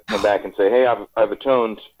ready to come back and say, "Hey, I've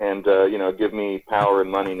atoned, and give me power and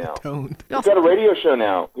money now." Atoned. He's got a radio show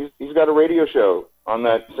now. He's got a radio show on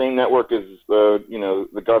that same network as the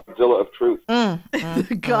Godzilla of Truth.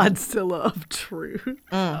 The Godzilla of Truth.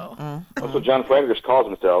 That's what John Flanders calls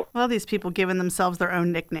himself. Well, these people giving themselves their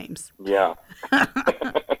own nicknames. Yeah.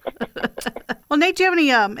 Well, Nate, do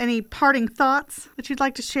you have any parting thoughts that you'd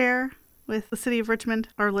like to share with the city of Richmond,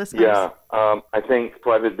 our listeners? Yeah, I think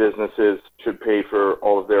private businesses should pay for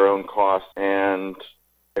all of their own costs, and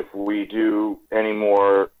if we do any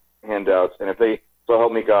more handouts, and so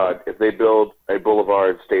help me God, if they build a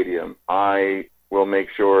Boulevard Stadium, I will make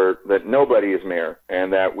sure that nobody is mayor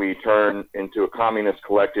and that we turn into a communist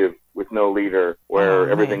collective with no leader where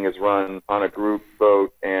everything is run on a group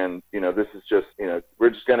vote. And, this is just,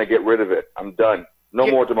 we're just going to get rid of it. I'm done. No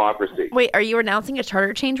more democracy. Wait, are you announcing a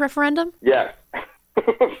charter change referendum? Yes.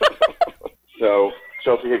 So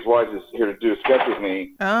Chelsea Higgs Wise is here to do a sketch with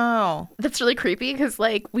me. Oh. That's really creepy because,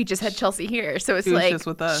 we just had Chelsea here. So it's just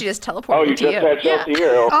with us. She just teleported Oh, you to just had Chelsea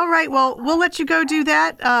here. All right. Well, we'll let you go do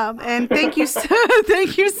that. And thank you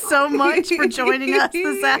so much for joining us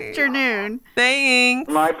this afternoon.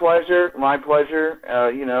 Thanks. My pleasure.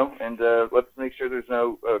 And let's make sure there's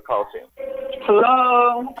no Coliseum.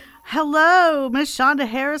 Hello, Miss Shonda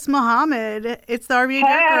Harris Muhammad. It's the RVA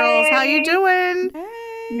Dirt Girls. How you doing?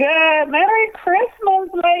 Good. Merry Christmas,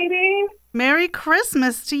 ladies. Merry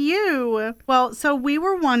Christmas to you. Well, so we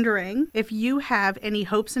were wondering if you have any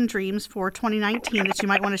hopes and dreams for 2019 that you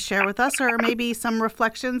might want to share with us, or maybe some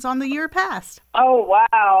reflections on the year past. Oh,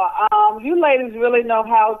 wow. You ladies really know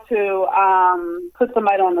how to put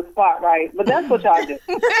somebody on the spot, right? But that's what y'all do.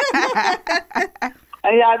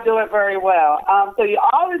 And y'all do it very well. So you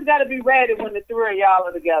always got to be ready when the three of y'all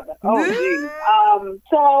are together. Oh, geez.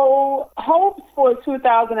 So hopes for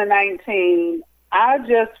 2019, I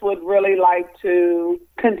just would really like to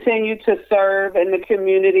continue to serve in the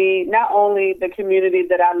community, not only the community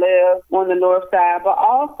that I live on the north side, but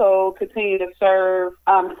also continue to serve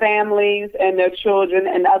families and their children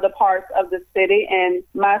in other parts of the city. And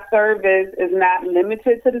my service is not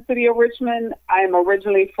limited to the city of Richmond. I am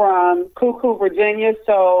originally from Cuckoo, Virginia,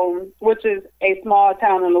 which is a small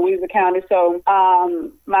town in Louisa County. So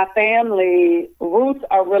my family roots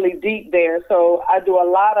are really deep there. So I do a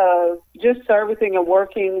lot of just servicing and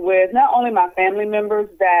working with not only my family members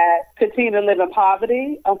that continue to live in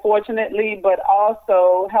poverty, unfortunately, but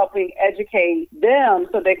also helping educate them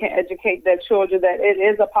so they can educate their children that it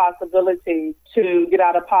is a possibility to get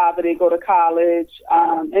out of poverty, go to college,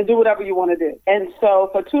 and do whatever you want to do. And so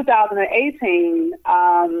for 2018,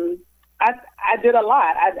 I did a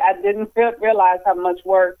lot. I didn't realize how much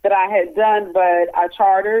work that I had done, but I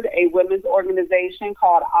chartered a women's organization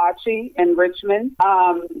called ACHI in Richmond.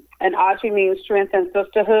 And ACHI means Strength and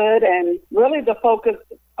Sisterhood. And really the focus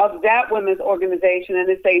of that women's organization, and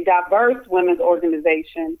it's a diverse women's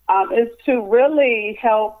organization, is to really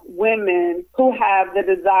help women who have the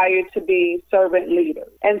desire to be servant leaders.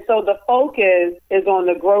 And so the focus is on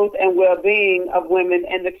the growth and well-being of women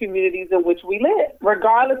in the communities in which we live,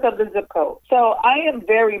 regardless of the zip code. So I am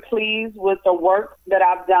very pleased with the work that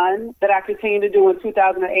I've done, that I continue to do in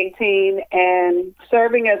 2018, and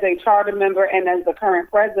serving as a charter member and as the current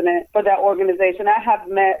president for that organization. I have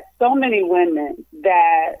met so many women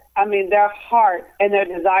that, their heart and their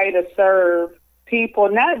desire to serve people,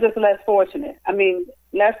 not just less fortunate.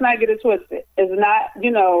 Let's not get it twisted. It's not,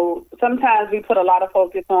 sometimes we put a lot of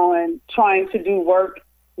focus on trying to do work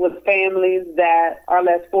with families that are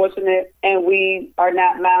less fortunate, and we are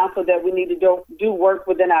not mindful that we need to do work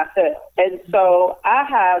within ourselves. And so I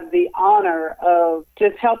have the honor of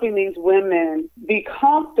just helping these women be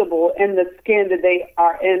comfortable in the skin that they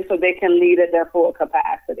are in so they can lead at their full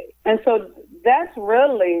capacity. And so that's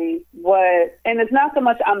really and it's not so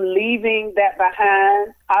much I'm leaving that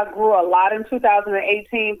behind. I grew a lot in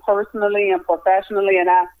 2018 personally and professionally, and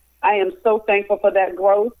I am so thankful for that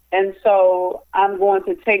growth. And so I'm going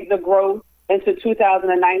to take the growth into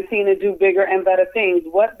 2019 and do bigger and better things.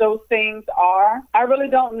 What those things are, I really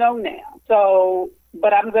don't know now. So,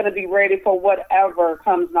 but I'm going to be ready for whatever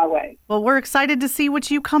comes my way. Well, we're excited to see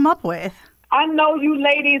what you come up with. I know you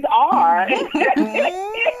ladies are.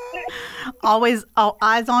 Always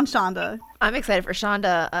eyes on Shonda. I'm excited for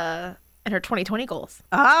Shonda and her 2020 goals.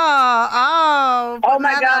 Oh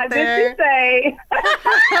my God! Did she say?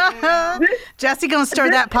 Jessie gonna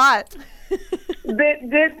stir that pot.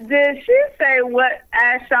 Did she say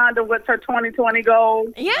ask Shonda what's her 2020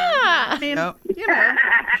 goal? Yeah. I mean, I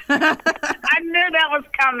knew that was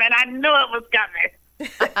coming. I knew it was coming.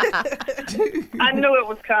 I knew it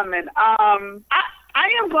was coming. I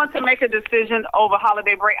am going to make a decision over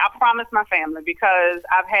holiday break. I promise my family, because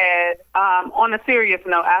I've had, on a serious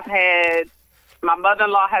note, my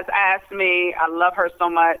mother-in-law has asked me. I love her so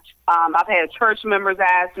much. I've had church members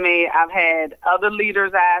ask me. I've had other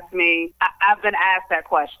leaders ask me. I've been asked that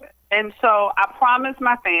question. And so I promised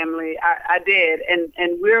my family, I did, and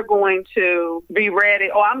we're going to be ready,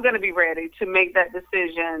 I'm going to be ready to make that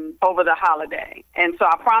decision over the holiday. And so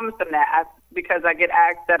I promised them that because I get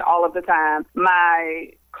asked that all of the time.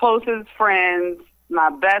 My closest friends, my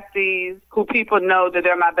besties, who people know that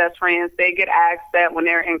they're my best friends, they get asked that when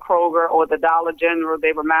they're in Kroger or the Dollar General.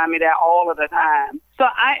 They remind me that all of the time. So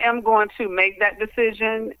I am going to make that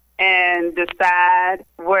decision and decide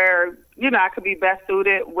where, I could be best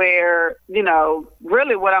suited, where,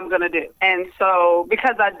 really what I'm going to do. And so,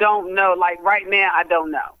 because I don't know, like right now, I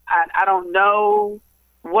don't know. I don't know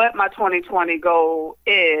what my 2020 goal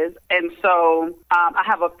is. And so I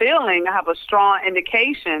have a feeling, I have a strong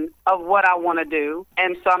indication of what I want to do.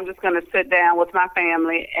 And so I'm just going to sit down with my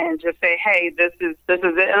family and just say, hey, this is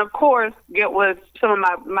it. And of course, get with some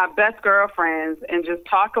of my best girlfriends and just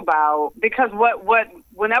talk about, because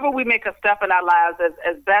whenever we make a step in our lives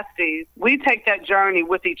as besties, we take that journey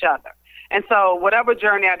with each other. And so whatever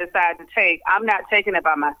journey I decide to take, I'm not taking it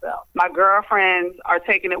by myself. My girlfriends are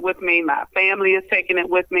taking it with me. My family is taking it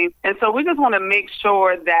with me. And so we just want to make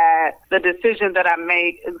sure that the decision that I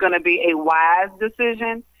make is going to be a wise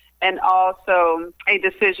decision and also a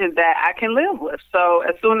decision that I can live with. So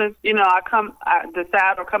as soon as, I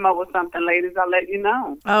decide or come up with something, ladies, I'll let you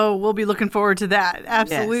know. Oh, we'll be looking forward to that.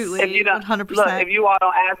 Absolutely. Yes. If you don't, 100%. Look, if you all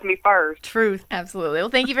don't ask me first. Truth. Absolutely. Well,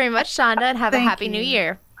 thank you very much, Shonda, and have a happy new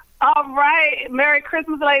year. All right. Merry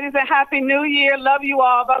Christmas, ladies, and Happy New Year. Love you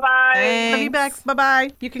all. Bye-bye. Thanks. Love you back.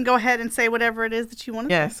 Bye-bye. You can go ahead and say whatever it is that you want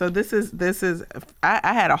to say. Yeah, so this is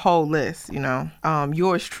I had a whole list,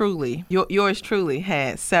 yours truly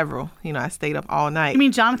had several. I stayed up all night. You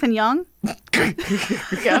mean Jonathan Young? Go.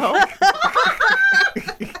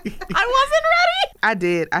 I wasn't ready. I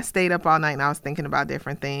did. I stayed up all night and I was thinking about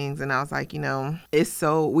different things, and I was like,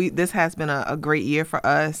 this has been a great year for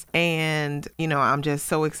us, and I'm just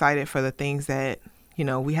so excited for the things that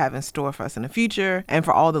we have in store for us in the future, and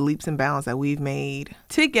for all the leaps and bounds that we've made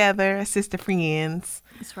together as sister friends.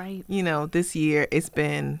 That's right. This year it's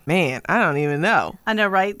been, man, I don't even know. I know,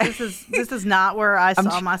 right? This is not where I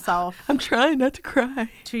saw myself. I'm trying not to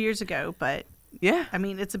cry. 2 years ago, but yeah, I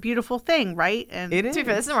mean, it's a beautiful thing, right? And it is.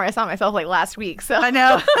 This is where I saw myself like last week. So I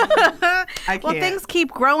know. Well, things keep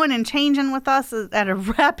growing and changing with us at a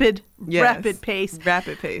rapid pace.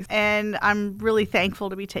 Rapid pace. And I'm really thankful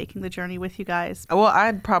to be taking the journey with you guys. Well,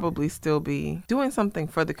 I'd probably still be doing something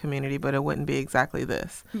for the community, but it wouldn't be exactly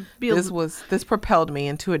this. This propelled me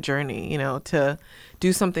into a journey, to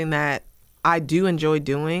do something that I do enjoy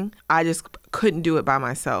doing. I just couldn't do it by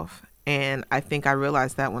myself. And I think I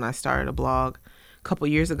realized that when I started a blog a couple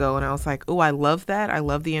years ago, and I was like, oh, I love that. I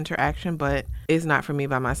love the interaction, but it's not for me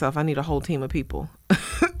by myself. I need a whole team of people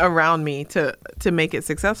around me to make it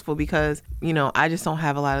successful, because, I just don't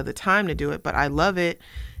have a lot of the time to do it, but I love it.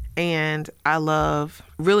 And I love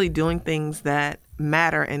really doing things that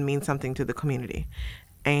matter and mean something to the community.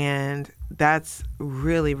 And that's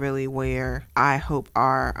really, really where I hope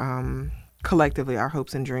collectively our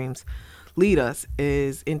hopes and dreams lead us,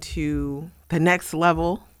 is into the next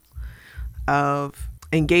level of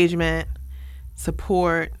engagement,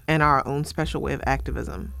 support, and our own special way of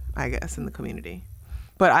activism, I guess, in the community.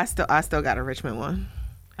 But I still got a Richmond one.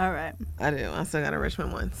 All right. I do. I still got a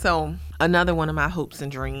Richmond one. So another one of my hopes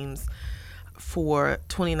and dreams for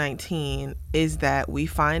 2019 is that we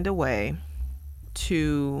find a way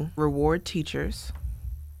to reward teachers,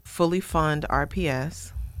 fully fund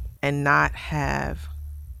RPS, and not have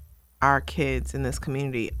our kids in this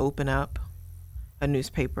community open up a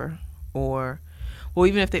newspaper or, well,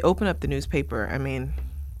 even if they open up the newspaper, I mean,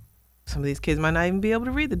 some of these kids might not even be able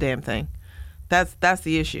to read the damn thing. That's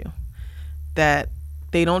the issue. That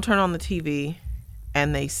they don't turn on the TV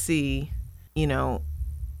and they see, you know,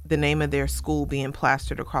 the name of their school being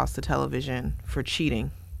plastered across the television for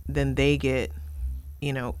cheating. Then they get,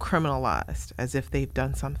 you know, criminalized as if they've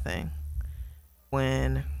done something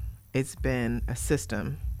when it's been a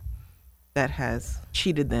system that has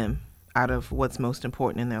cheated them out of what's most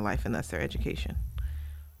important in their life, and that's their education,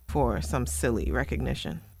 for some silly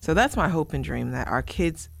recognition. So that's my hope and dream, that our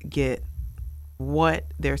kids get what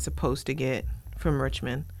they're supposed to get from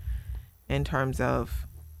Richmond in terms of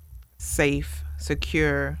safe,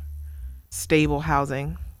 secure, stable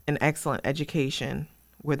housing, an excellent education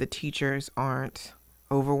where the teachers aren't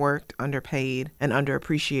overworked, underpaid, and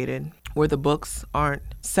underappreciated, where the books aren't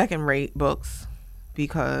second-rate books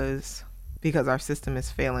because our system is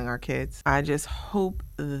failing our kids. I just hope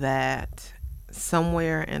that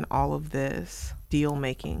somewhere in all of this deal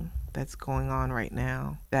making that's going on right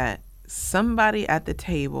now, that somebody at the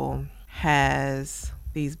table has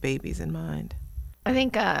these babies in mind. I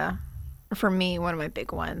think for me, one of my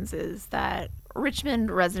big ones is that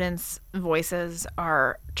Richmond residents' voices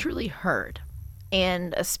are truly heard,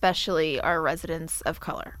 and especially our residents of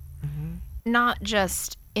color. Mm-hmm. Not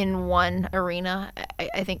just in one arena.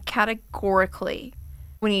 I think categorically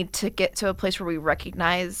we need to get to a place where we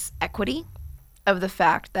recognize equity of the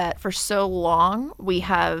fact that for so long we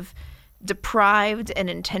have deprived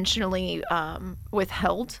and intentionally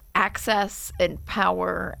withheld access and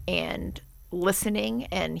power and listening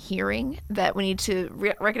and hearing, that we need to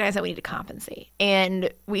recognize that we need to compensate.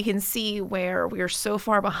 And we can see where we are so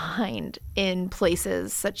far behind in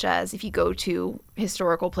places such as, if you go to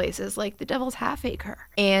historical places like the Devil's Half Acre,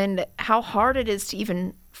 and how hard it is to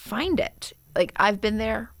even find it. Like, I've been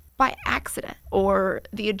there by accident, or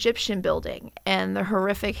the Egyptian building and the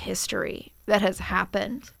horrific history that has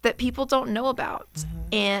happened that people don't know about. Mm-hmm.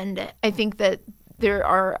 And I think that there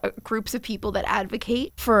are groups of people that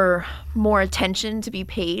advocate for more attention to be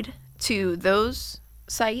paid to those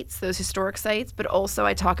sites, those historic sites, but also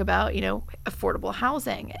I talk about, you know, affordable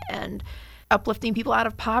housing and uplifting people out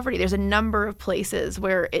of poverty. There's a number of places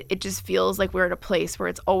where it just feels like we're at a place where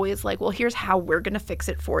it's always like, well, here's how we're going to fix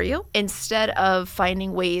it for you, instead of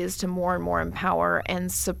finding ways to more and more empower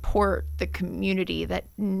and support the community that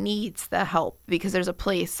needs the help, because there's a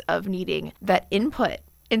place of needing that input,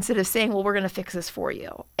 instead of saying, well, we're going to fix this for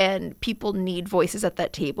you. And people need voices at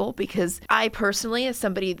that table, because I personally, as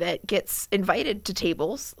somebody that gets invited to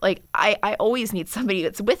tables, like I always need somebody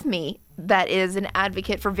that's with me that is an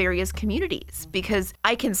advocate for various communities, because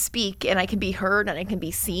I can speak and I can be heard and I can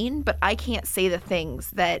be seen, but I can't say the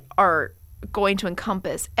things that are going to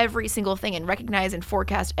encompass every single thing and recognize and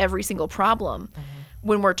forecast every single problem. Mm-hmm.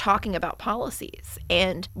 When we're talking about policies.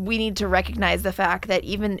 And we need to recognize the fact that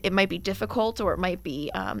even it might be difficult, or it might be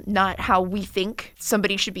not how we think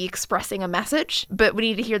somebody should be expressing a message, but we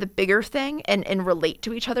need to hear the bigger thing and relate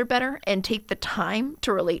to each other better, and take the time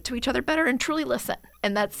to relate to each other better and truly listen.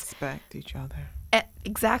 And that's respect each other.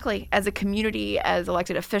 Exactly. As a community, as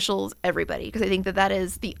elected officials, everybody, because I think that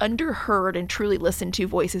is the underheard and truly listened to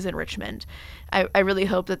voices in Richmond. I really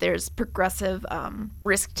hope that there's progressive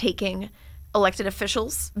risk-taking elected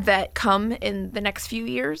officials that come in the next few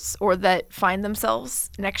years, or that find themselves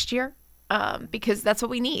next year, because that's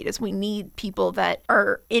what we need. Is we need people that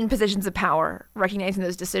are in positions of power, recognizing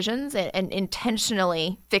those decisions and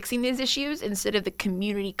intentionally fixing these issues, instead of the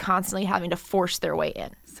community constantly having to force their way in.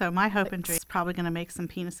 So my hope and dream is probably going to make some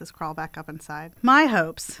penises crawl back up inside. My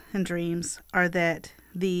hopes and dreams are that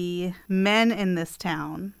the men in this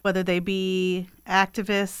town, whether they be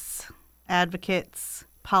activists, advocates,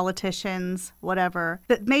 politicians, whatever,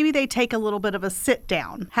 that maybe they take a little bit of a sit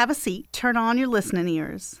down, have a seat, turn on your listening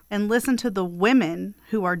ears, and listen to the women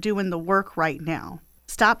who are doing the work right now.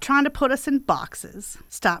 Stop trying to put us in boxes.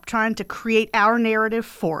 Stop trying to create our narrative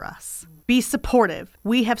for us. Be supportive.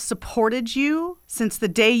 We have supported you since the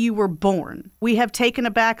day you were born. We have taken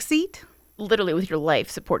a back seat. Literally with your life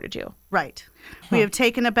supported you. Right. We have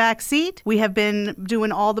taken a back seat. We have been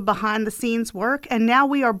doing all the behind the scenes work, and now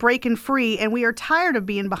we are breaking free, and we are tired of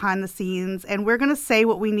being behind the scenes, and we're going to say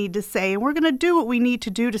what we need to say, and we're going to do what we need to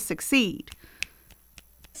do to succeed.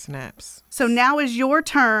 Snaps. So now is your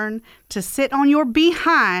turn to sit on your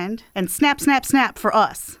behind and snap, snap, snap for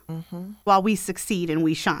us while we succeed and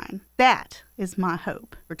we shine. That is my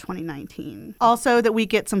hope for 2019. Also, that we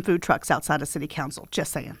get some food trucks outside of City Council.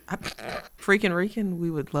 Just saying. Freaking Rican, we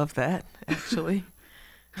would love that, actually.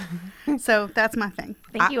 So that's my thing.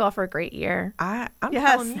 Thank you all for a great year. I'm yes,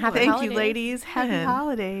 telling you, thank you, ladies. Happy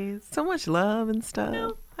holidays. So much love and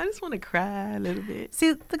stuff. I just want to cry a little bit.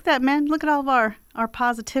 See, look at that, man. Look at all of our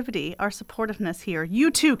positivity, our supportiveness here. You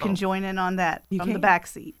too can join in on that from the back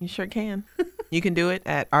seat. You sure can. You can do it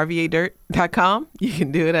at rvadirt.com. You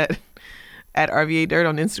can do it at rvadirt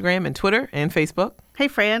on Instagram and Twitter and Facebook. Hey,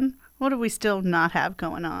 Fran, what do we still not have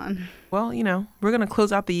going on? Well, we're going to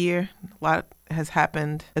close out the year. A lot has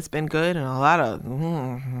happened. It's been good, and a lot of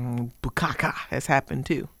bukaka has happened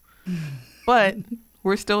too. But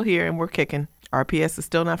we're still here and we're kicking. RPS is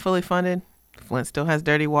still not fully funded. Flint still has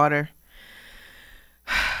dirty water.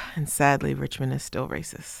 And sadly, Richmond is still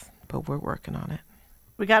racist. But we're working on it.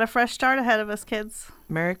 We got a fresh start ahead of us, kids.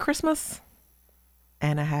 Merry Christmas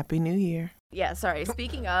and a Happy New Year. Yeah, sorry.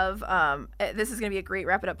 Speaking of, this is going to be a great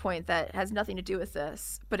wrap-it-up point that has nothing to do with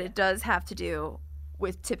this, but it does have to do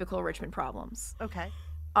with typical Richmond problems. Okay.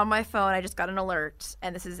 On my phone, I just got an alert,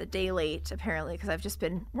 and this is a day late, apparently, because I've just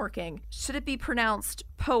been working. Should it be pronounced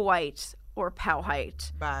Powhite or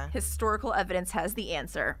Powhite? Bye. Historical evidence has the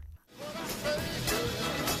answer.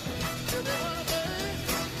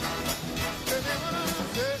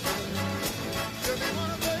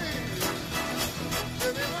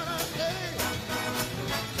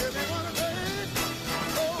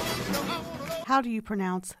 How do you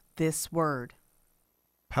pronounce this word?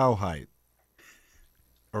 Powhite.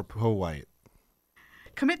 Or Powhite.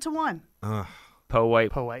 Commit to one.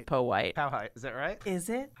 Powhite. Powhite. Powhite. Powhite. Is that right? Is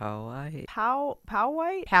it? Powhite.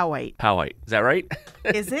 Powhite? Powhite. Powhite. Is that right?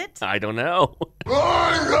 Is it? I don't know.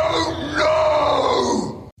 I don't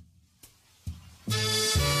know!